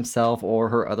won't hurt himself or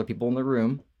hurt other people in the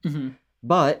room. Mhm.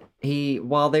 But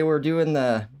while they were doing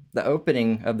the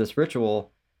opening of this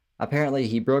ritual, apparently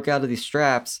he broke out of these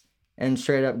straps and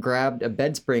straight up grabbed a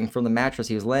bed spring from the mattress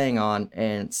he was laying on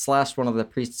and slashed one of the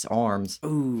priest's arms.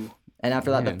 Ooh. And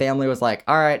after that, the Man. family was like,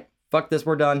 all right, fuck this,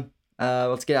 we're done.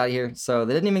 Let's get out of here. So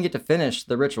they didn't even get to finish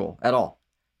the ritual at all.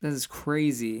 That is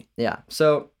crazy. Yeah.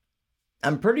 So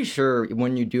I'm pretty sure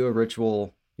when you do a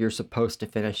ritual, you're supposed to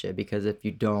finish it because if you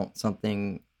don't,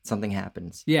 something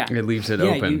happens. Yeah. It leaves it yeah,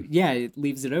 open. it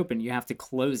leaves it open. You have to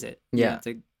close it. You Yeah. have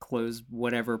to close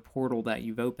whatever portal that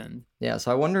you've opened. Yeah.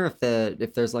 So I wonder if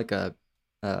there's like a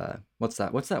what's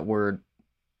that word?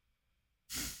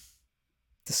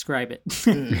 Describe it.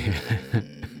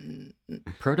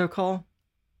 Protocol?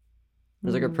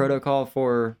 There's like a protocol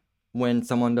for when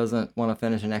someone doesn't want to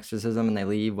finish an exorcism and they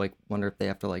leave. Like, wonder if they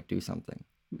have to like do something.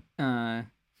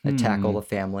 Tackle the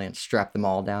family and strap them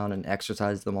all down and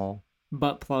exorcise them all.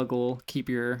 Butt plug will keep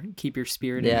your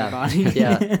spirit Yeah. in your body.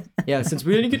 Yeah. Yeah, since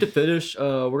we didn't get to finish,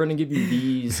 we're gonna give you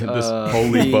these This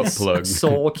holy butt these plug.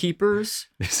 soul keepers.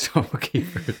 Soul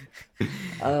keeper.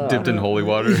 Uh, Dipped in holy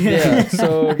water. Yeah,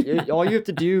 so all you have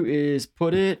to do is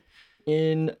put it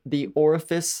in the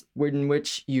orifice in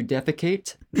which you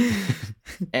defecate,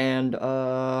 and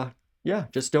yeah,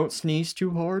 just don't sneeze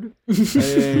too hard,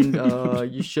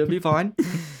 and you should be fine.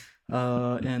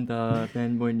 And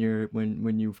then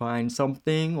when you find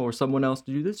something or someone else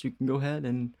to do this, you can go ahead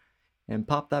and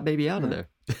pop that baby out of there.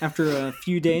 After a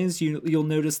few days, you'll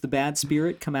notice the bad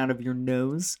spirit come out of your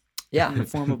nose Yeah, in the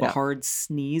form of a Yeah. hard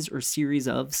sneeze or series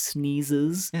of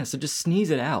sneezes. Yeah, so just sneeze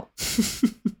it out.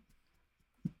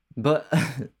 But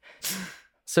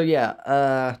so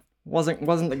yeah,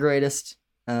 wasn't the greatest.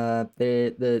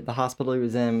 The hospital he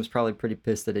was in was probably pretty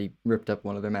pissed that he ripped up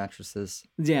one of their mattresses.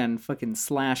 Yeah, and fucking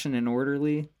slashing an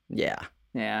orderly. Yeah,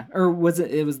 Yeah, or was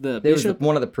it? It was the it was bishop.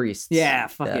 one of the priests. Yeah,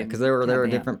 fucking. because there were goddamn.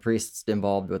 different priests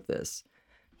involved with this.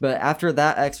 But after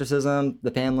that exorcism,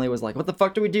 the family was like, what the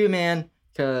fuck do we do, man?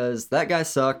 Because that guy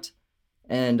sucked.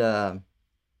 And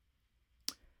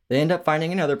they end up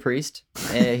finding another priest.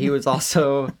 He was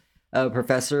also a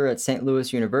professor at St.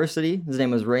 Louis University. His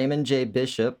name was Raymond J.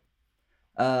 Bishop.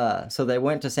 So they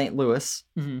went to St. Louis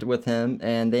with him,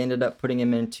 and they ended up putting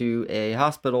him into a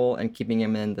hospital and keeping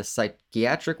him in the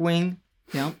psychiatric wing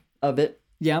of it.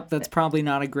 Yep, that's probably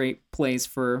not a great place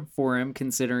for him,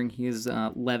 considering he's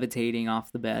levitating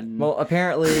off the bed. Well,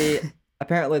 apparently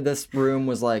this room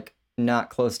was like not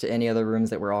close to any other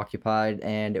rooms that were occupied,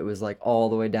 and it was like all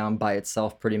the way down by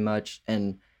itself pretty much,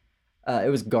 and it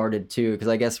was guarded too, because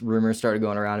I guess rumors started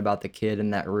going around about the kid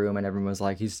in that room, and everyone was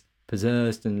like, he's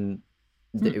possessed, and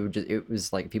it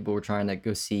was like people were trying to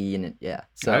go see, and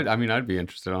so I mean, I'd be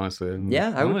interested, honestly.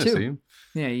 I would too. See him.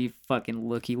 Yeah, you fucking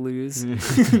looky-loos.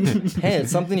 Hey,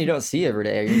 it's something you don't see every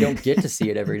day, or you don't get to see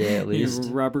it every day, at least. You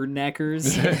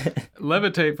rubberneckers.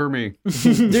 Levitate for me.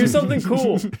 Do something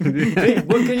cool. Hey,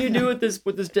 what can you do with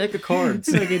this deck of cards?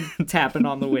 Fucking tapping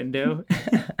on the window.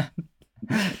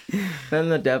 Then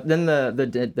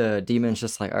the demon's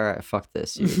just like, all right, fuck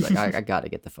this. Dude. Like, I gotta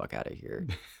get the fuck out of here.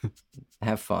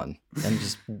 Have fun, and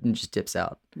just dips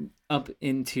out up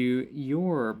into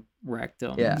your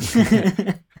rectum. Yeah.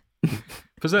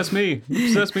 Possess me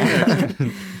next.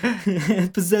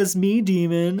 Possess me,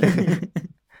 demon.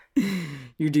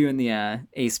 You're doing the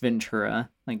Ace Ventura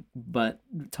like butt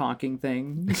talking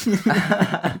thing.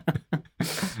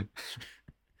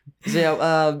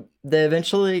 So they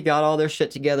eventually got all their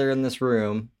shit together in this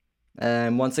room,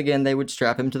 and once again they would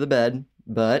strap him to the bed,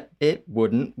 but it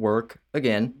wouldn't work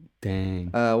again. Dang.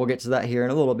 We'll get to that here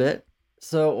in a little bit.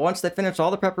 So once they finished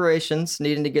all the preparations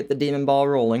needing to get the demon ball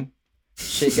rolling,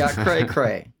 shit got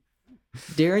cray-cray.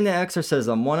 During the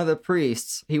exorcism, one of the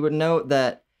priests, he would note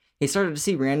that he started to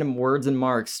see random words and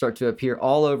marks start to appear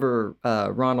all over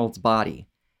Ronald's body.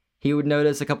 He would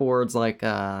notice a couple words like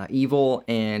evil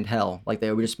and hell. Like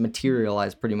they would just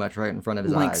materialize pretty much right in front of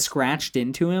his eyes. Like scratched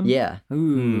into him? Yeah.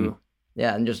 Ooh.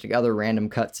 Yeah, and just other random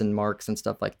cuts and marks and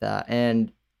stuff like that.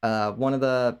 And one of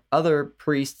the other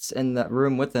priests in the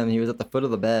room with him, he was at the foot of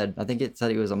the bed. I think it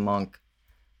said he was a monk.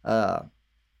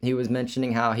 He was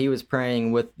mentioning how he was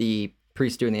praying with the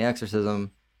priest doing the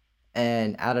exorcism,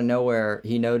 and out of nowhere,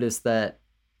 he noticed that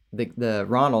the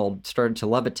Ronald started to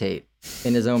levitate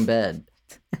in his own bed.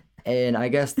 And I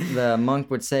guess the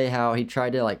monk would say how he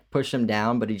tried to like push him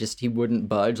down, but he wouldn't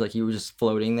budge. Like he was just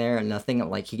floating there and nothing.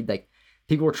 Like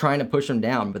people were trying to push him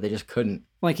down, but they just couldn't.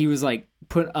 Like he was like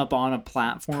put up on a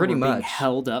platform, pretty much being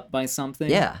held up by something.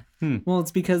 Yeah. Well, it's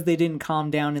because they didn't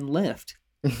calm down and lift.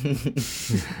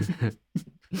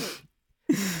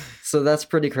 So that's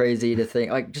pretty crazy to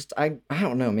think. Like, just I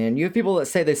don't know, man. You have people that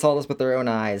say they saw this with their own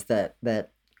eyes that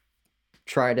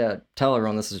try to tell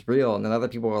everyone this is real, and then other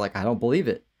people are like, I don't believe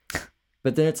it.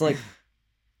 But then it's like,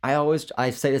 I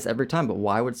say this every time, but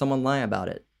why would someone lie about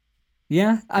it?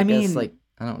 Yeah, I mean, guess, like,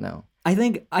 I don't know. I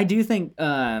do think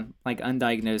like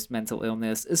undiagnosed mental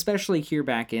illness, especially here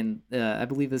back in I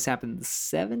believe this happened in the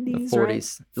 70s,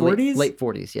 40s, right? 40s, late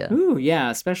 40s, yeah. Ooh, yeah,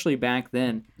 especially back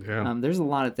then. Yeah. There's a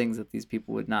lot of things that these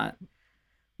people would not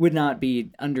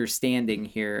be understanding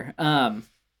here.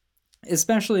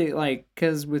 Especially like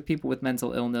because with people with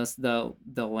mental illness, they'll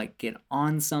like get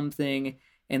on something,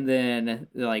 and then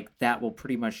like that will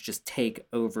pretty much just take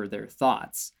over their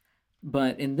thoughts.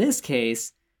 But in this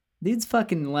case, dude's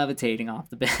fucking levitating off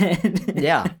the bed.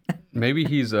 Yeah. Maybe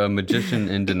he's a magician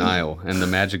in denial, and the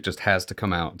magic just has to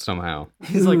come out somehow.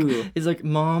 He's like,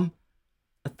 Mom,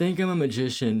 I think I'm a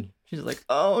magician. She's like,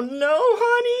 oh no,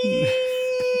 honey.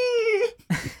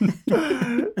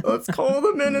 Let's call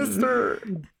the minister.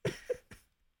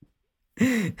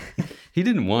 He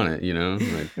didn't want it, you know?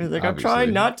 He's like, I'm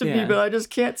trying not to be, but I just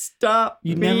can't stop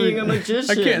being a magician.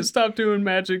 I can't stop doing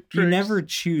magic tricks. You never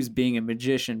choose being a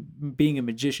magician. Being a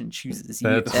magician chooses you.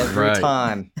 That's every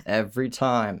time. Every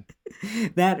time.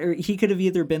 That, or he could have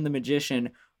either been the magician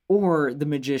or the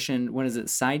magician, what is it,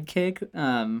 sidekick?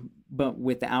 But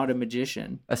without a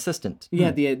magician. Assistant.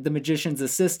 Yeah, the magician's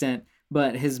assistant,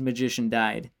 but his magician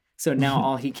died. So now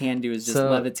all he can do is just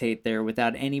levitate there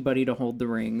without anybody to hold the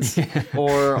rings.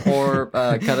 or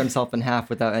cut himself in half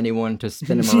without anyone to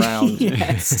spin him around.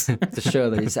 Yes. To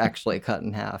show that he's actually cut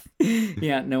in half.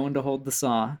 Yeah, no one to hold the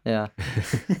saw. Yeah.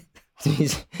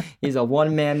 He's a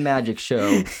one-man magic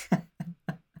show.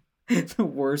 The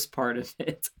worst part of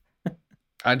it.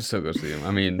 I'd still go see him.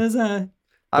 I mean,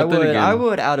 I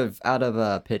would out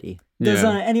of pity. Does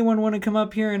anyone want to come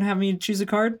up here and have me choose a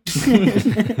card?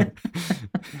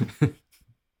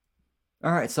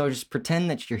 All right, so just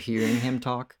pretend that you're hearing him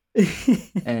talk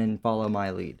and follow my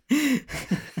lead.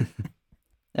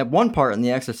 At one part in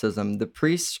the exorcism, the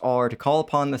priests are to call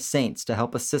upon the saints to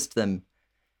help assist them.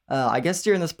 I guess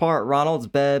during this part, Ronald's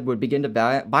bed would begin to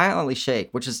violently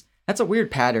shake, that's a weird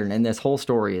pattern in this whole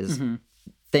story is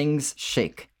things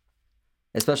shake.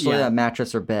 Especially a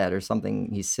mattress or bed or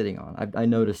something he's sitting on. I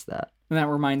noticed that. And that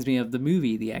reminds me of the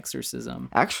movie The Exorcism.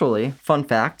 Actually, fun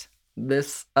fact,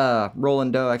 this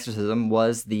Roland Doe exorcism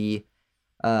was the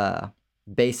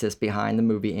basis behind the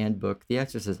movie and book The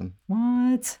Exorcism.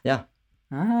 What? Yeah.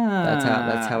 That's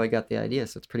how I got the idea.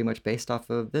 So it's pretty much based off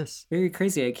of this. Very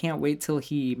crazy. I can't wait till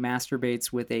he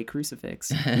masturbates with a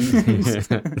crucifix.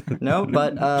 No,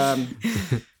 but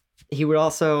he would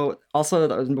also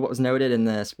what was noted in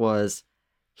this was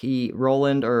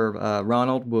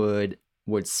Ronald would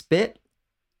spit,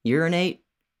 urinate,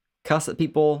 cuss at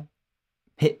people,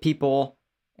 hit people,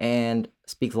 and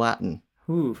speak Latin.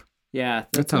 Ooh, yeah.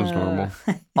 That sounds normal.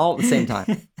 All at the same time.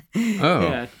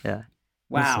 Oh. Yeah.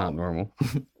 Wow. That's not normal.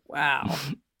 Wow.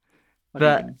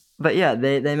 But yeah,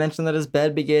 they mentioned that his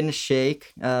bed began to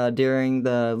shake during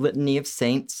the Litany of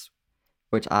Saints,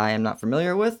 which I am not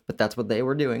familiar with, but that's what they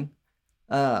were doing.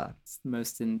 It's the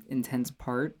most intense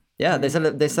part. Yeah, they said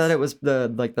it was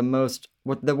the most,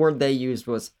 what the word they used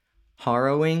was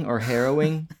harrowing or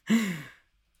harrowing.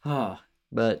 Oh.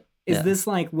 But is this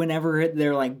like whenever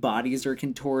their like bodies are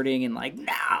contorting and like,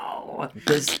 no,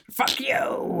 just fuck you?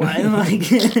 I'm like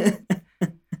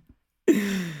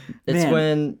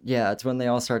it's when they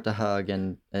all start to hug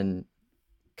and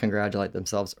congratulate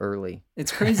themselves early.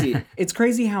 It's crazy. It's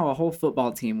crazy how a whole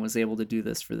football team was able to do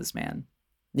this for this man.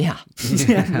 Yeah.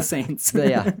 The Saints.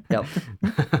 Yeah. Yep.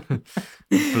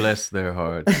 Bless their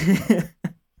hearts.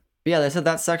 Yeah, they said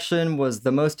that section was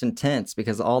the most intense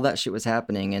because all that shit was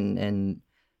happening and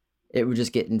it would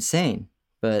just get insane.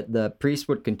 But the priest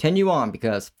would continue on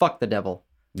because fuck the devil.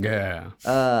 Yeah.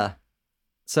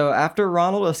 So after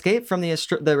Ronald escaped from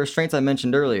the restraints I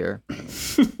mentioned earlier,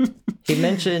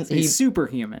 he's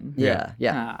superhuman.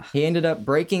 Yeah. He ended up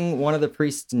breaking one of the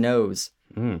priest's nose.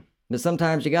 But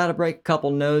sometimes you gotta break a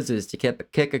couple noses to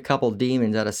kick a couple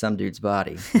demons out of some dude's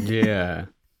body. Yeah.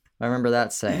 I remember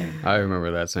that saying. I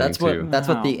remember that saying too. That's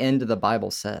what the end of the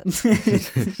Bible said.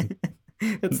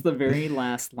 That's the very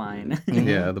last line.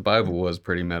 Yeah, the Bible was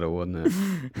pretty meta, wasn't it?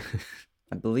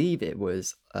 I believe it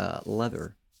was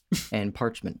leather and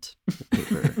parchment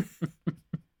paper.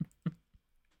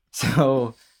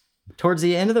 So, towards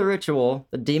the end of the ritual,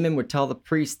 the demon would tell the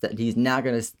priest that he's not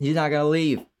gonna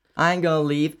leave. I ain't gonna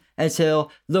leave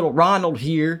until little Ronald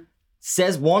here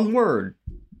says one word.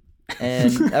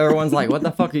 And everyone's like, what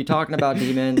the fuck are you talking about,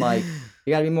 demon? Like,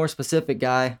 you gotta be more specific,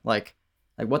 guy. Like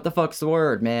what the fuck's the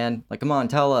word, man? Like, come on,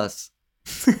 tell us.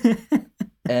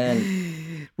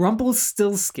 And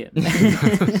Rumpelstiltskin.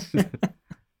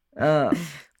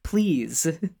 Please.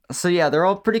 So yeah, they're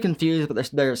all pretty confused, but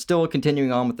they're still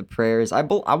continuing on with the prayers. I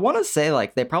want to say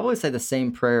like they probably say the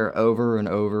same prayer over and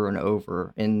over and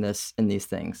over in these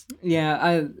things.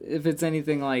 Yeah, if it's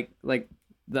anything like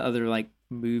the other like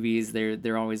movies,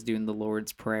 they're always doing the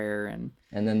Lord's Prayer and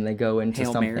then they go into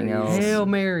Hail something Mary. else. Hail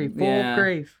Mary, full of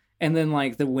grace. And then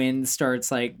like the wind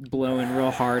starts like blowing real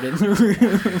hard in the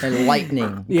room. And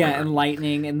lightning. Yeah, and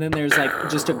lightning. And then there's like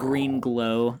just a green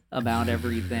glow about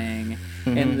everything.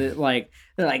 Mm-hmm. And they're like,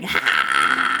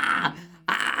 ah,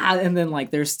 ah, and then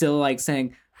like they're still like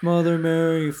saying, Mother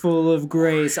Mary, full of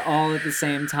grace, all at the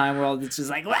same time. We're all just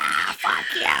like, fuck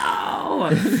you.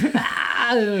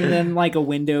 And then like a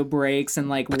window breaks and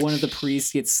like one of the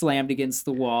priests gets slammed against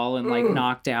the wall and like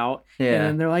knocked out. Yeah. And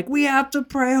then they're like, we have to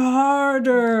pray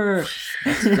harder.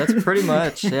 That's pretty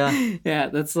much, yeah. Yeah,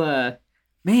 that's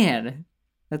man,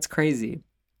 that's crazy.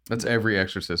 That's every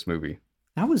Exorcist movie.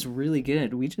 That was really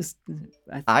good.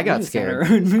 I got scared.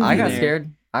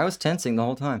 Scared. I was tensing the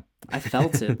whole time. I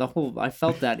felt it. I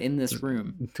felt that in this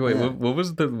room. Wait, Yeah. what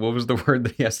was the word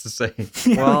that he has to say?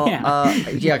 Well,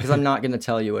 yeah, because I'm not going to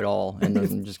tell you at all, and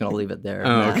I'm just going to leave it there.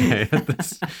 Oh, okay.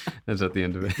 That's at the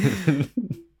end of it.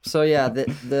 So yeah,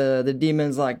 the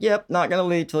demon's like, yep, not going to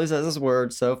leave till he says this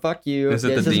word, so fuck you. Is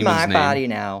it this the is my demon's body name?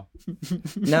 now.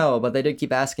 No, but they did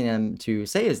keep asking him to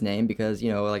say his name because,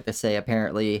 like they say,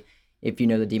 apparently, if you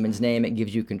know the demon's name, it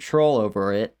gives you control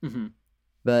over it. Mm-hmm.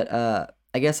 But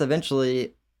I guess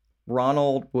eventually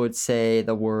Ronald would say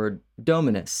the word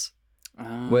Dominus,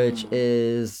 which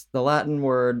is the Latin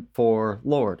word for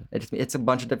Lord. It's a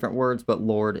bunch of different words, but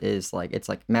Lord is like, it's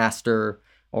like master,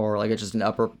 or like it's just an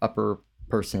upper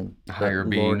person. Higher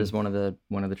being. Lord is one of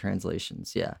the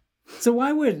translations. Yeah. So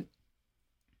why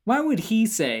would he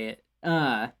say it?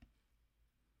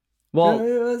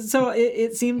 Well, so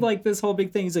it seemed like this whole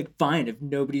big thing. He's like, fine, if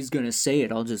nobody's gonna say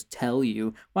it, I'll just tell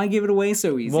you. Why give it away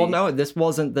so easy? well, no, this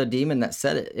wasn't the demon that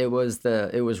said it. It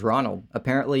was Ronald.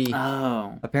 Apparently,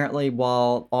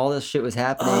 while all this shit was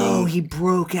happening, he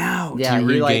broke out. yeah, He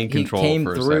regained control came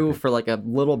for a through second. for like a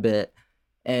little bit,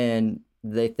 and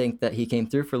they think that he came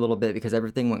through for a little bit because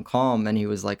everything went calm, and he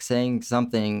was like saying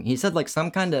something. He said like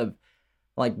some kind of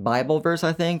like Bible verse,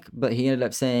 I think, but he ended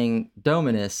up saying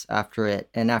Dominus after it,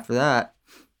 and after that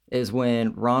is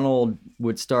when Ronald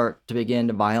would start to begin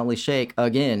to violently shake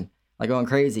again, like going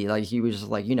crazy. Like he was just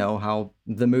like, you know how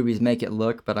the movies make it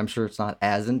look, but I'm sure it's not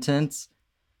as intense.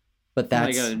 But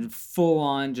that's like a full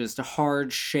on just a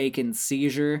hard shaken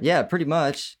seizure. yeah, pretty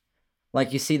much.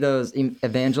 Like you see those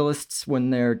evangelists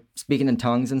when they're speaking in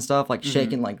tongues and stuff, like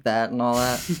shaking like that and all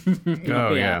that.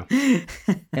 Oh, yeah.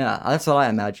 Yeah, that's what I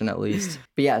imagine at least.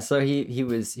 But yeah, so he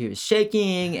was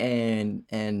shaking and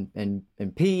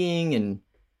peeing and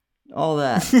all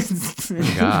that.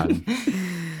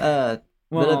 God.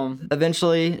 But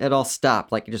eventually it all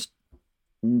stopped. Like just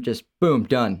boom,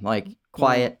 done. Like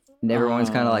quiet, and everyone's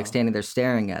kind of like standing there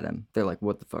staring at him. They're like,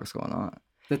 "What the fuck's going on?"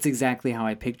 That's exactly how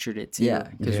I pictured it too. Yeah,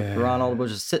 because Ronald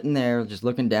was just sitting there, just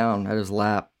looking down at his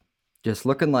lap, just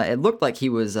looking like it looked like he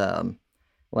was trying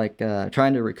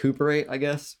to recuperate, I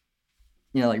guess.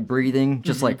 You know, like breathing,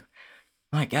 just like,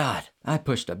 my God, I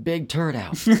pushed a big turd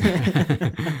out.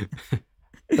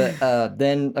 But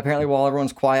then apparently, while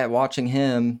everyone's quiet watching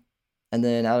him, and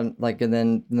then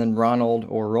then Ronald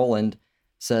or Roland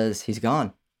says he's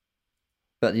gone,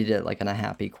 but he did it like in a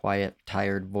happy, quiet,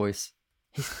 tired voice.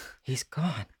 He's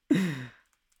gone.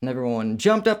 And everyone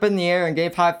jumped up in the air and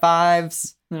gave high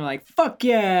fives. They're like, "Fuck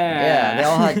yeah!" Yeah, they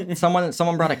all had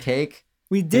someone brought a cake.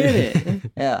 We did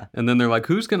it. Yeah. And then they're like,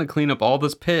 who's going to clean up all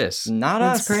this piss? Not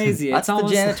That's us. crazy. That's It's the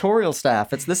almost janitorial staff.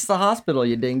 This is the hospital,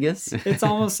 you dingus. It's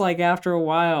almost like after a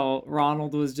while,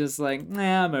 Ronald was just like,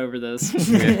 "Nah, I'm over this."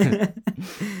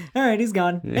 All right, he's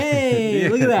gone. Hey,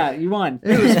 look at that, you won.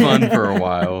 It was fun for a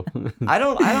while. I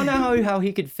don't know how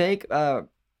he could fake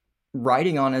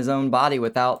writing on his own body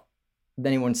without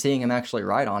anyone seeing him actually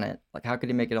write on it. Like, how could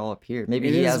he make it all appear? Maybe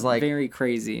It he is has like very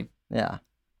crazy. yeah,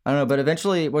 I don't know. But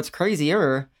eventually, what's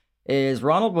crazier is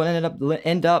Ronald would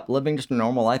end up living just a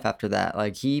normal life after that.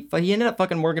 Like he ended up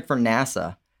fucking working for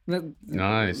NASA.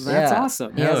 Nice. That's Yeah.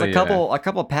 awesome. He has Hell a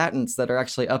couple patents that are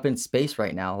actually up in space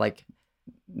right now. Like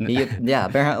he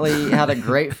apparently had a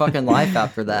great fucking life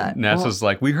after that. NASA's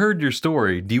like, we heard your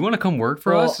story. Do you want to come work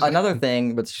for us? Another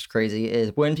thing that's just crazy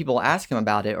is when people ask him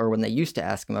about it, or when they used to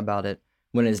ask him about it,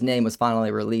 when his name was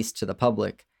finally released to the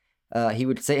public, he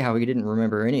would say how he didn't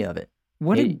remember any of it.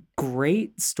 What a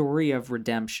great story of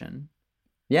redemption.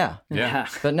 Yeah. Yeah.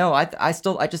 But no, I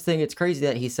just think it's crazy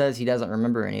that he says he doesn't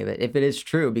remember any of it, if it is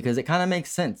true, because it kind of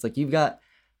makes sense. Like, you've got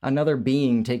another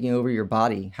being taking over your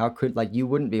body. How could, like, you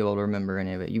wouldn't be able to remember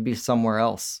any of it? You'd be somewhere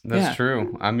else. That's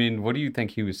true. I mean, what do you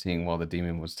think he was seeing while the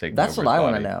demon was taking over That's what his I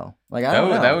want body? to know. Like, I don't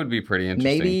know. That would be pretty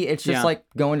interesting. Maybe it's just like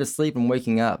going to sleep and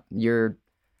waking up. You're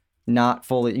not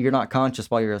conscious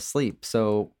while you're asleep.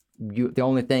 So the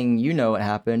only thing you know what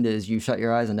happened is you shut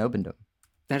your eyes and opened them.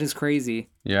 That is crazy.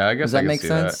 Yeah, I guess Does that I can make see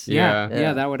sense? That.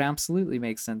 Yeah, that would absolutely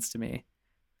make sense to me.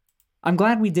 I'm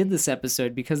glad we did this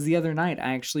episode because the other night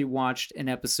I actually watched an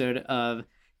episode of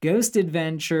Ghost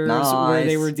Adventures where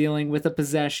they were dealing with a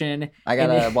possession. I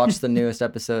gotta watch the newest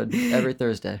episode every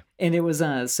Thursday. And it was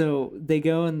so they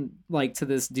go and like to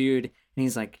this dude and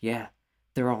he's like, yeah,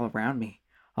 they're all around me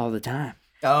all the time.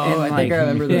 Oh, and I think I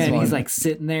remember this and one. he's like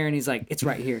sitting there and he's like, it's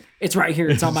right here. It's right here.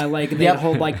 It's on my leg. And they'd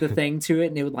hold like the thing to it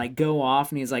and it would like go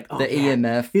off and he's like, oh, the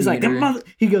EMF. He's like,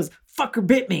 he goes, fucker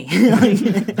bit me.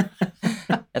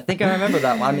 I think I remember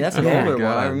that one. I mean, that's an older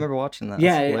one. I remember watching that.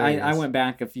 Yeah, I went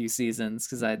back a few seasons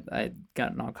because I'd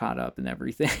gotten all caught up and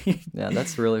everything. Yeah,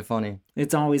 that's really funny.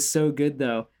 It's always so good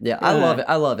though. Yeah, I love it.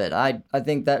 I love it. I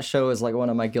think that show is like one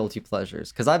of my guilty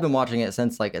pleasures because I've been watching it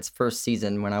since like its first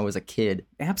season when I was a kid.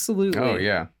 Absolutely. Oh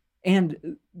yeah.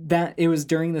 And that it was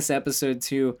during this episode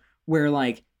too where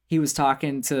like he was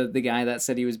talking to the guy that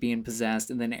said he was being possessed,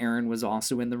 and then Aaron was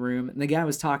also in the room, and the guy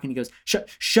was talking. He goes,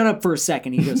 "Shut up for a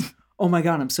second." He goes, "Oh my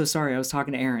God, I'm so sorry. I was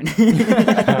talking to Aaron."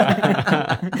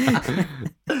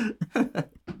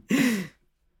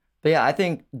 But yeah, I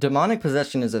think demonic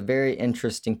possession is a very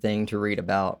interesting thing to read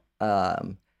about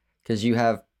because you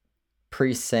have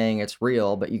priests saying it's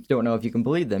real, but you don't know if you can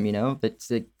believe them, you know?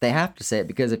 They have to say it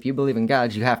because if you believe in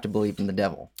God, you have to believe in the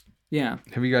devil. Yeah.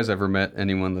 Have you guys ever met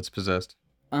anyone that's possessed?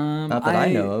 Not that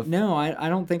I know of. No, I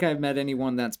don't think I've met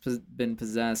anyone that's been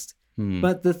possessed.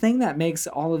 But the thing that makes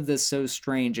all of this so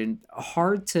strange and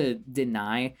hard to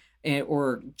deny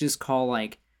or just call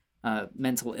like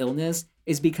mental illness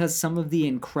is because some of the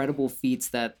incredible feats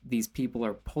that these people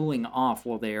are pulling off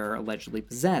while they are allegedly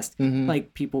possessed,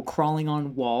 like people crawling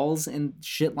on walls and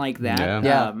shit like that.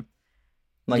 Yeah.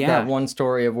 That one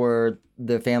story of where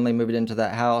the family moved into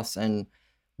that house and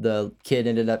the kid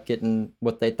ended up getting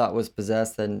what they thought was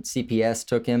possessed, and CPS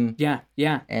took him. Yeah.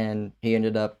 And he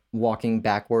ended up walking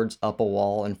backwards up a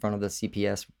wall in front of the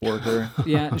CPS worker.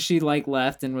 Yeah, she like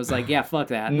left and was like, yeah, fuck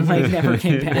that. Like never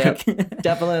came back. Yep.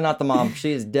 Definitely not the mom.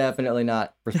 She is definitely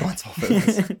not responsible for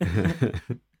this.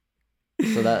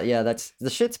 So that's the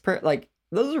shit's like,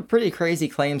 those are pretty crazy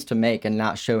claims to make and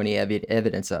not show any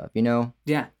evidence of, you know?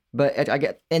 Yeah. But I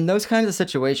get in those kinds of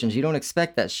situations, you don't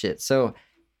expect that shit. So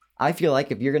I feel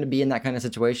like if you're going to be in that kind of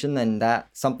situation, then that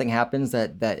something happens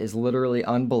that is literally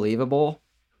unbelievable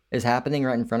is happening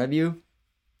right in front of you,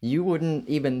 you wouldn't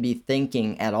even be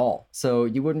thinking at all. So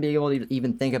you wouldn't be able to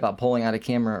even think about pulling out a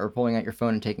camera or pulling out your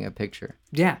phone and taking a picture.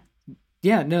 Yeah.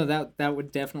 No, that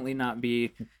would definitely not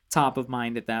be top of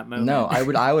mind at that moment. No,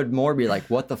 I would more be like,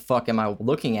 what the fuck am I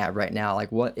looking at right now?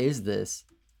 Like, what is this?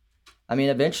 I mean,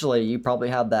 eventually you probably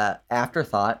have that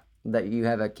afterthought that you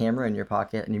have a camera in your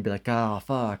pocket and you'd be like, oh,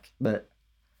 fuck. But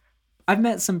I've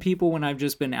met some people when I've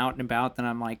just been out and about that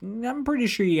I'm like, I'm pretty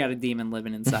sure you got a demon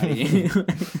living inside of you.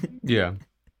 Yeah.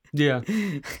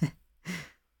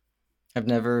 I've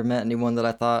never met anyone that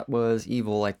I thought was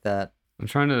evil like that. I'm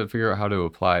trying to figure out how to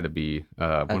apply to be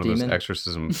one of those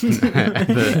exorcism.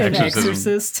 An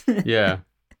exorcist? Yeah.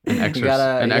 An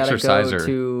exorciser.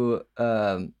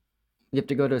 You have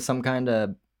to go to some kind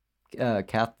of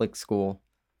Catholic school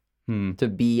to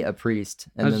be a priest,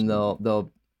 and then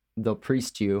they'll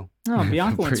priest you. Oh,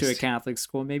 Bianca went to a Catholic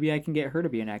school. Maybe I can get her to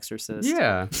be an exorcist.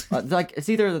 Yeah. Like it's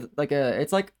either like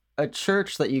it's like a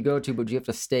church that you go to, but you have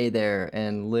to stay there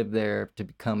and live there to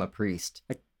become a priest.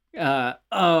 Fucking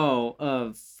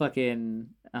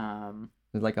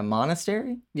like a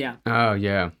monastery? Yeah. Oh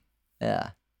yeah.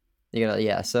 Yeah.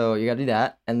 So you gotta do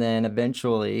that, and then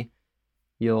eventually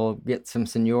you'll get some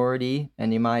seniority,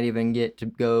 and you might even get to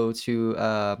go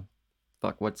to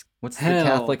what's Hell. the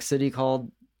Catholic city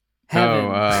called?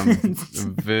 Heaven.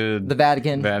 The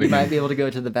Vatican. You might be able to go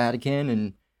to the Vatican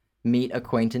and meet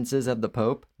acquaintances of the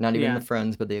Pope. Not even the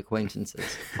friends, but the acquaintances.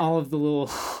 all of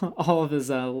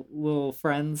his little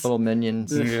friends. Little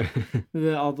minions.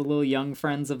 All the little young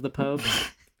friends of the Pope.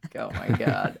 Oh my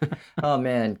God. Oh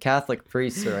man, Catholic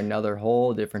priests are another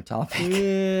whole different topic.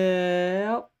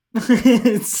 Yeah.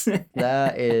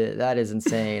 That is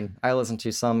insane. I listened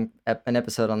to an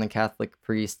episode on the Catholic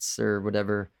priests or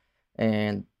whatever,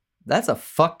 and that's a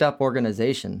fucked up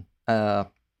organization.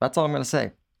 That's all I'm gonna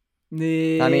say.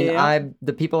 Yeah. I mean,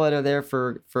 the people that are there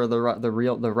for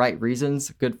the right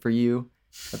reasons, good for you.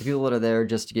 But the people that are there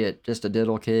just to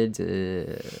diddle kids,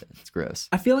 it's gross.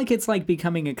 I feel like it's like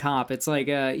becoming a cop. It's like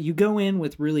you go in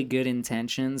with really good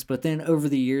intentions, but then over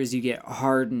the years you get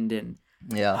hardened and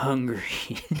hungry.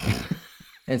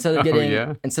 Instead of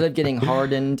getting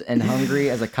hardened and hungry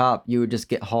as a cop, you would just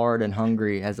get hard and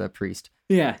hungry as a priest.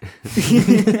 Yeah.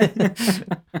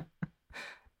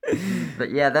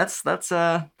 But yeah, that's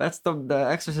the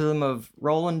exorcism of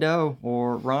Roland Doe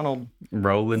or Ronald.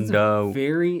 Roland Doe.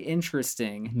 Very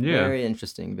interesting. Yeah. Very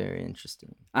interesting. Very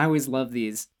interesting. I always love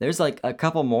these. There's like a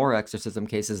couple more exorcism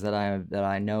cases that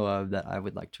I know of that I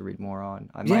would like to read more on.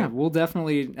 We'll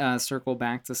definitely circle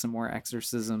back to some more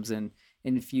exorcisms in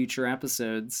future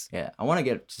episodes. Yeah, I want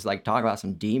to talk about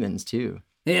some demons too.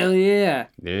 Hell yeah.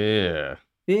 Yeah.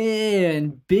 Yeah,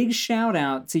 and big shout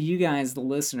out to you guys, the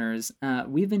listeners.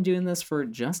 We've been doing this for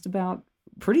just about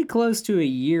pretty close to a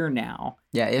year now.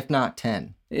 Yeah, if not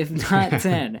 10. If not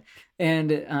 10.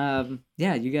 And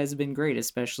you guys have been great,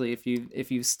 especially if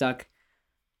you stuck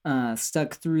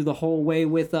through the whole way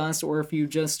with us, or if you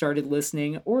just started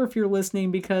listening, or if you're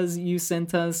listening because you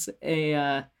sent us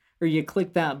or you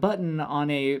clicked that button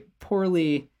on a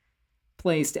poorly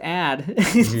placed ad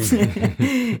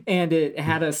and it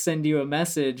had us send you a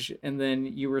message and then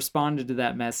you responded to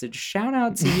that message. Shout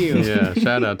out to you. Yeah,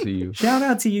 shout out to you. Shout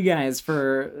out to you guys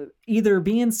for either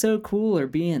being so cool or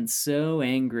being so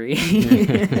angry.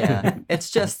 Yeah,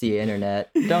 it's just the internet.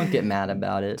 Don't get mad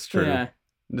about it. It's true. Yeah.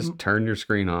 Just turn your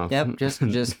screen off. Yep,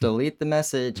 just delete the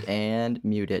message and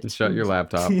mute it. Just shut your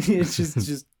laptop. It's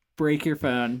just break your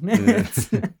phone.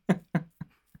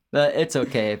 But it's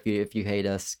okay if you hate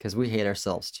us, because we hate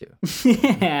ourselves too.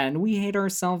 Yeah, and we hate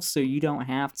ourselves, so you don't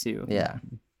have to. Yeah.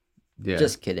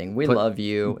 Just kidding. We love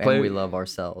you and we love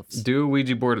ourselves. Do a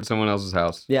Ouija board at someone else's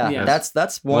house. Yeah,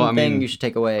 that's one thing you should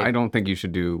take away. I don't think you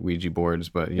should do Ouija boards,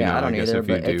 but I don't either.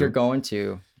 If you're going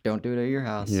to, don't do it at your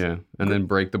house. Yeah, and then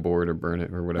break the board or burn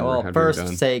it or whatever. Well,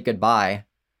 first say goodbye.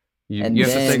 You And have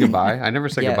to say then- goodbye. I never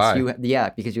say goodbye.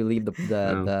 Because you leave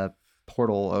the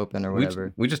portal open or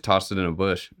whatever. We just tossed it in a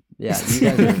bush. Yeah,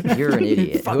 you're an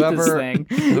idiot. Fuck this thing.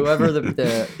 Whoever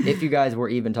if you guys were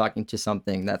even talking to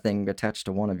something, that thing attached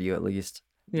to one of you at least.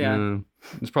 Yeah.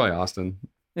 It's probably Austin.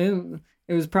 It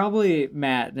was probably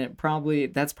Matt, and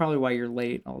that's probably why you're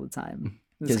late all the time.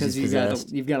 It's 'Cause because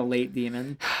he's you've got a late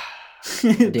demon.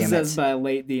 Damn Possessed it. by a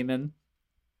late demon.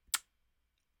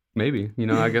 Maybe.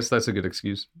 I guess that's a good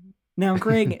excuse. Now,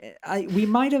 Greg, we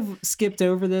might have skipped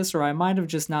over this, or I might have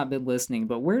just not been listening.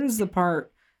 But where does the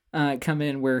part come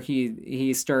in where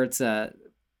he starts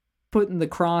putting the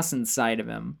cross inside of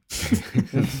him?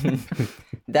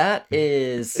 That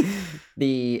is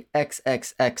the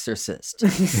XX Exorcist.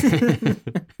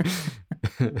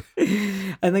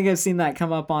 I think I've seen that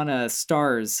come up on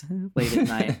Stars late at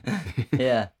night.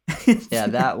 Yeah,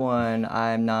 that one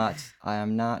I am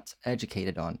not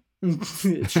educated on.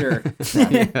 Sure.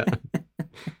 Yeah.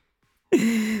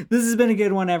 This has been a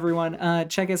good one, everyone.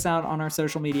 Check us out on our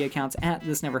social media accounts at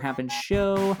This Never Happened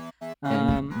Show.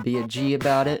 And be a G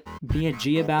about it. Be a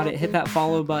G about it. Hit that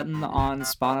follow button on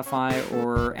Spotify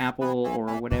or Apple or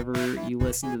whatever you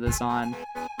listen to this on.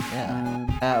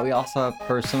 Yeah. We also have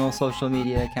personal social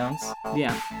media accounts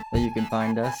Yeah. that you can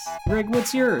find us. Greg,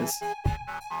 what's yours?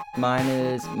 Mine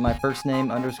is my first name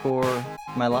 _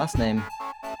 my last name.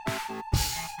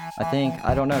 I think.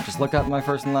 I don't know. Just look up my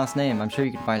first and last name. I'm sure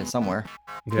you can find it somewhere.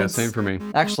 Yeah, same for me.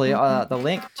 Actually, the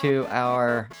link to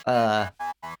our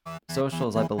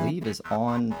socials, I believe, is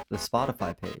on the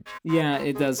Spotify page. Yeah,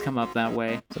 it does come up that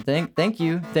way. So thank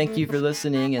you for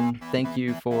listening, and thank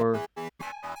you for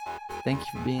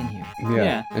being here.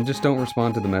 Yeah. And just don't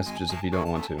respond to the messages if you don't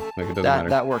want to. Like, it doesn't matter.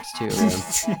 That works too.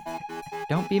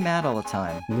 Don't be mad all the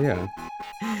time. Yeah.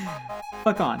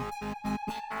 Fuck on.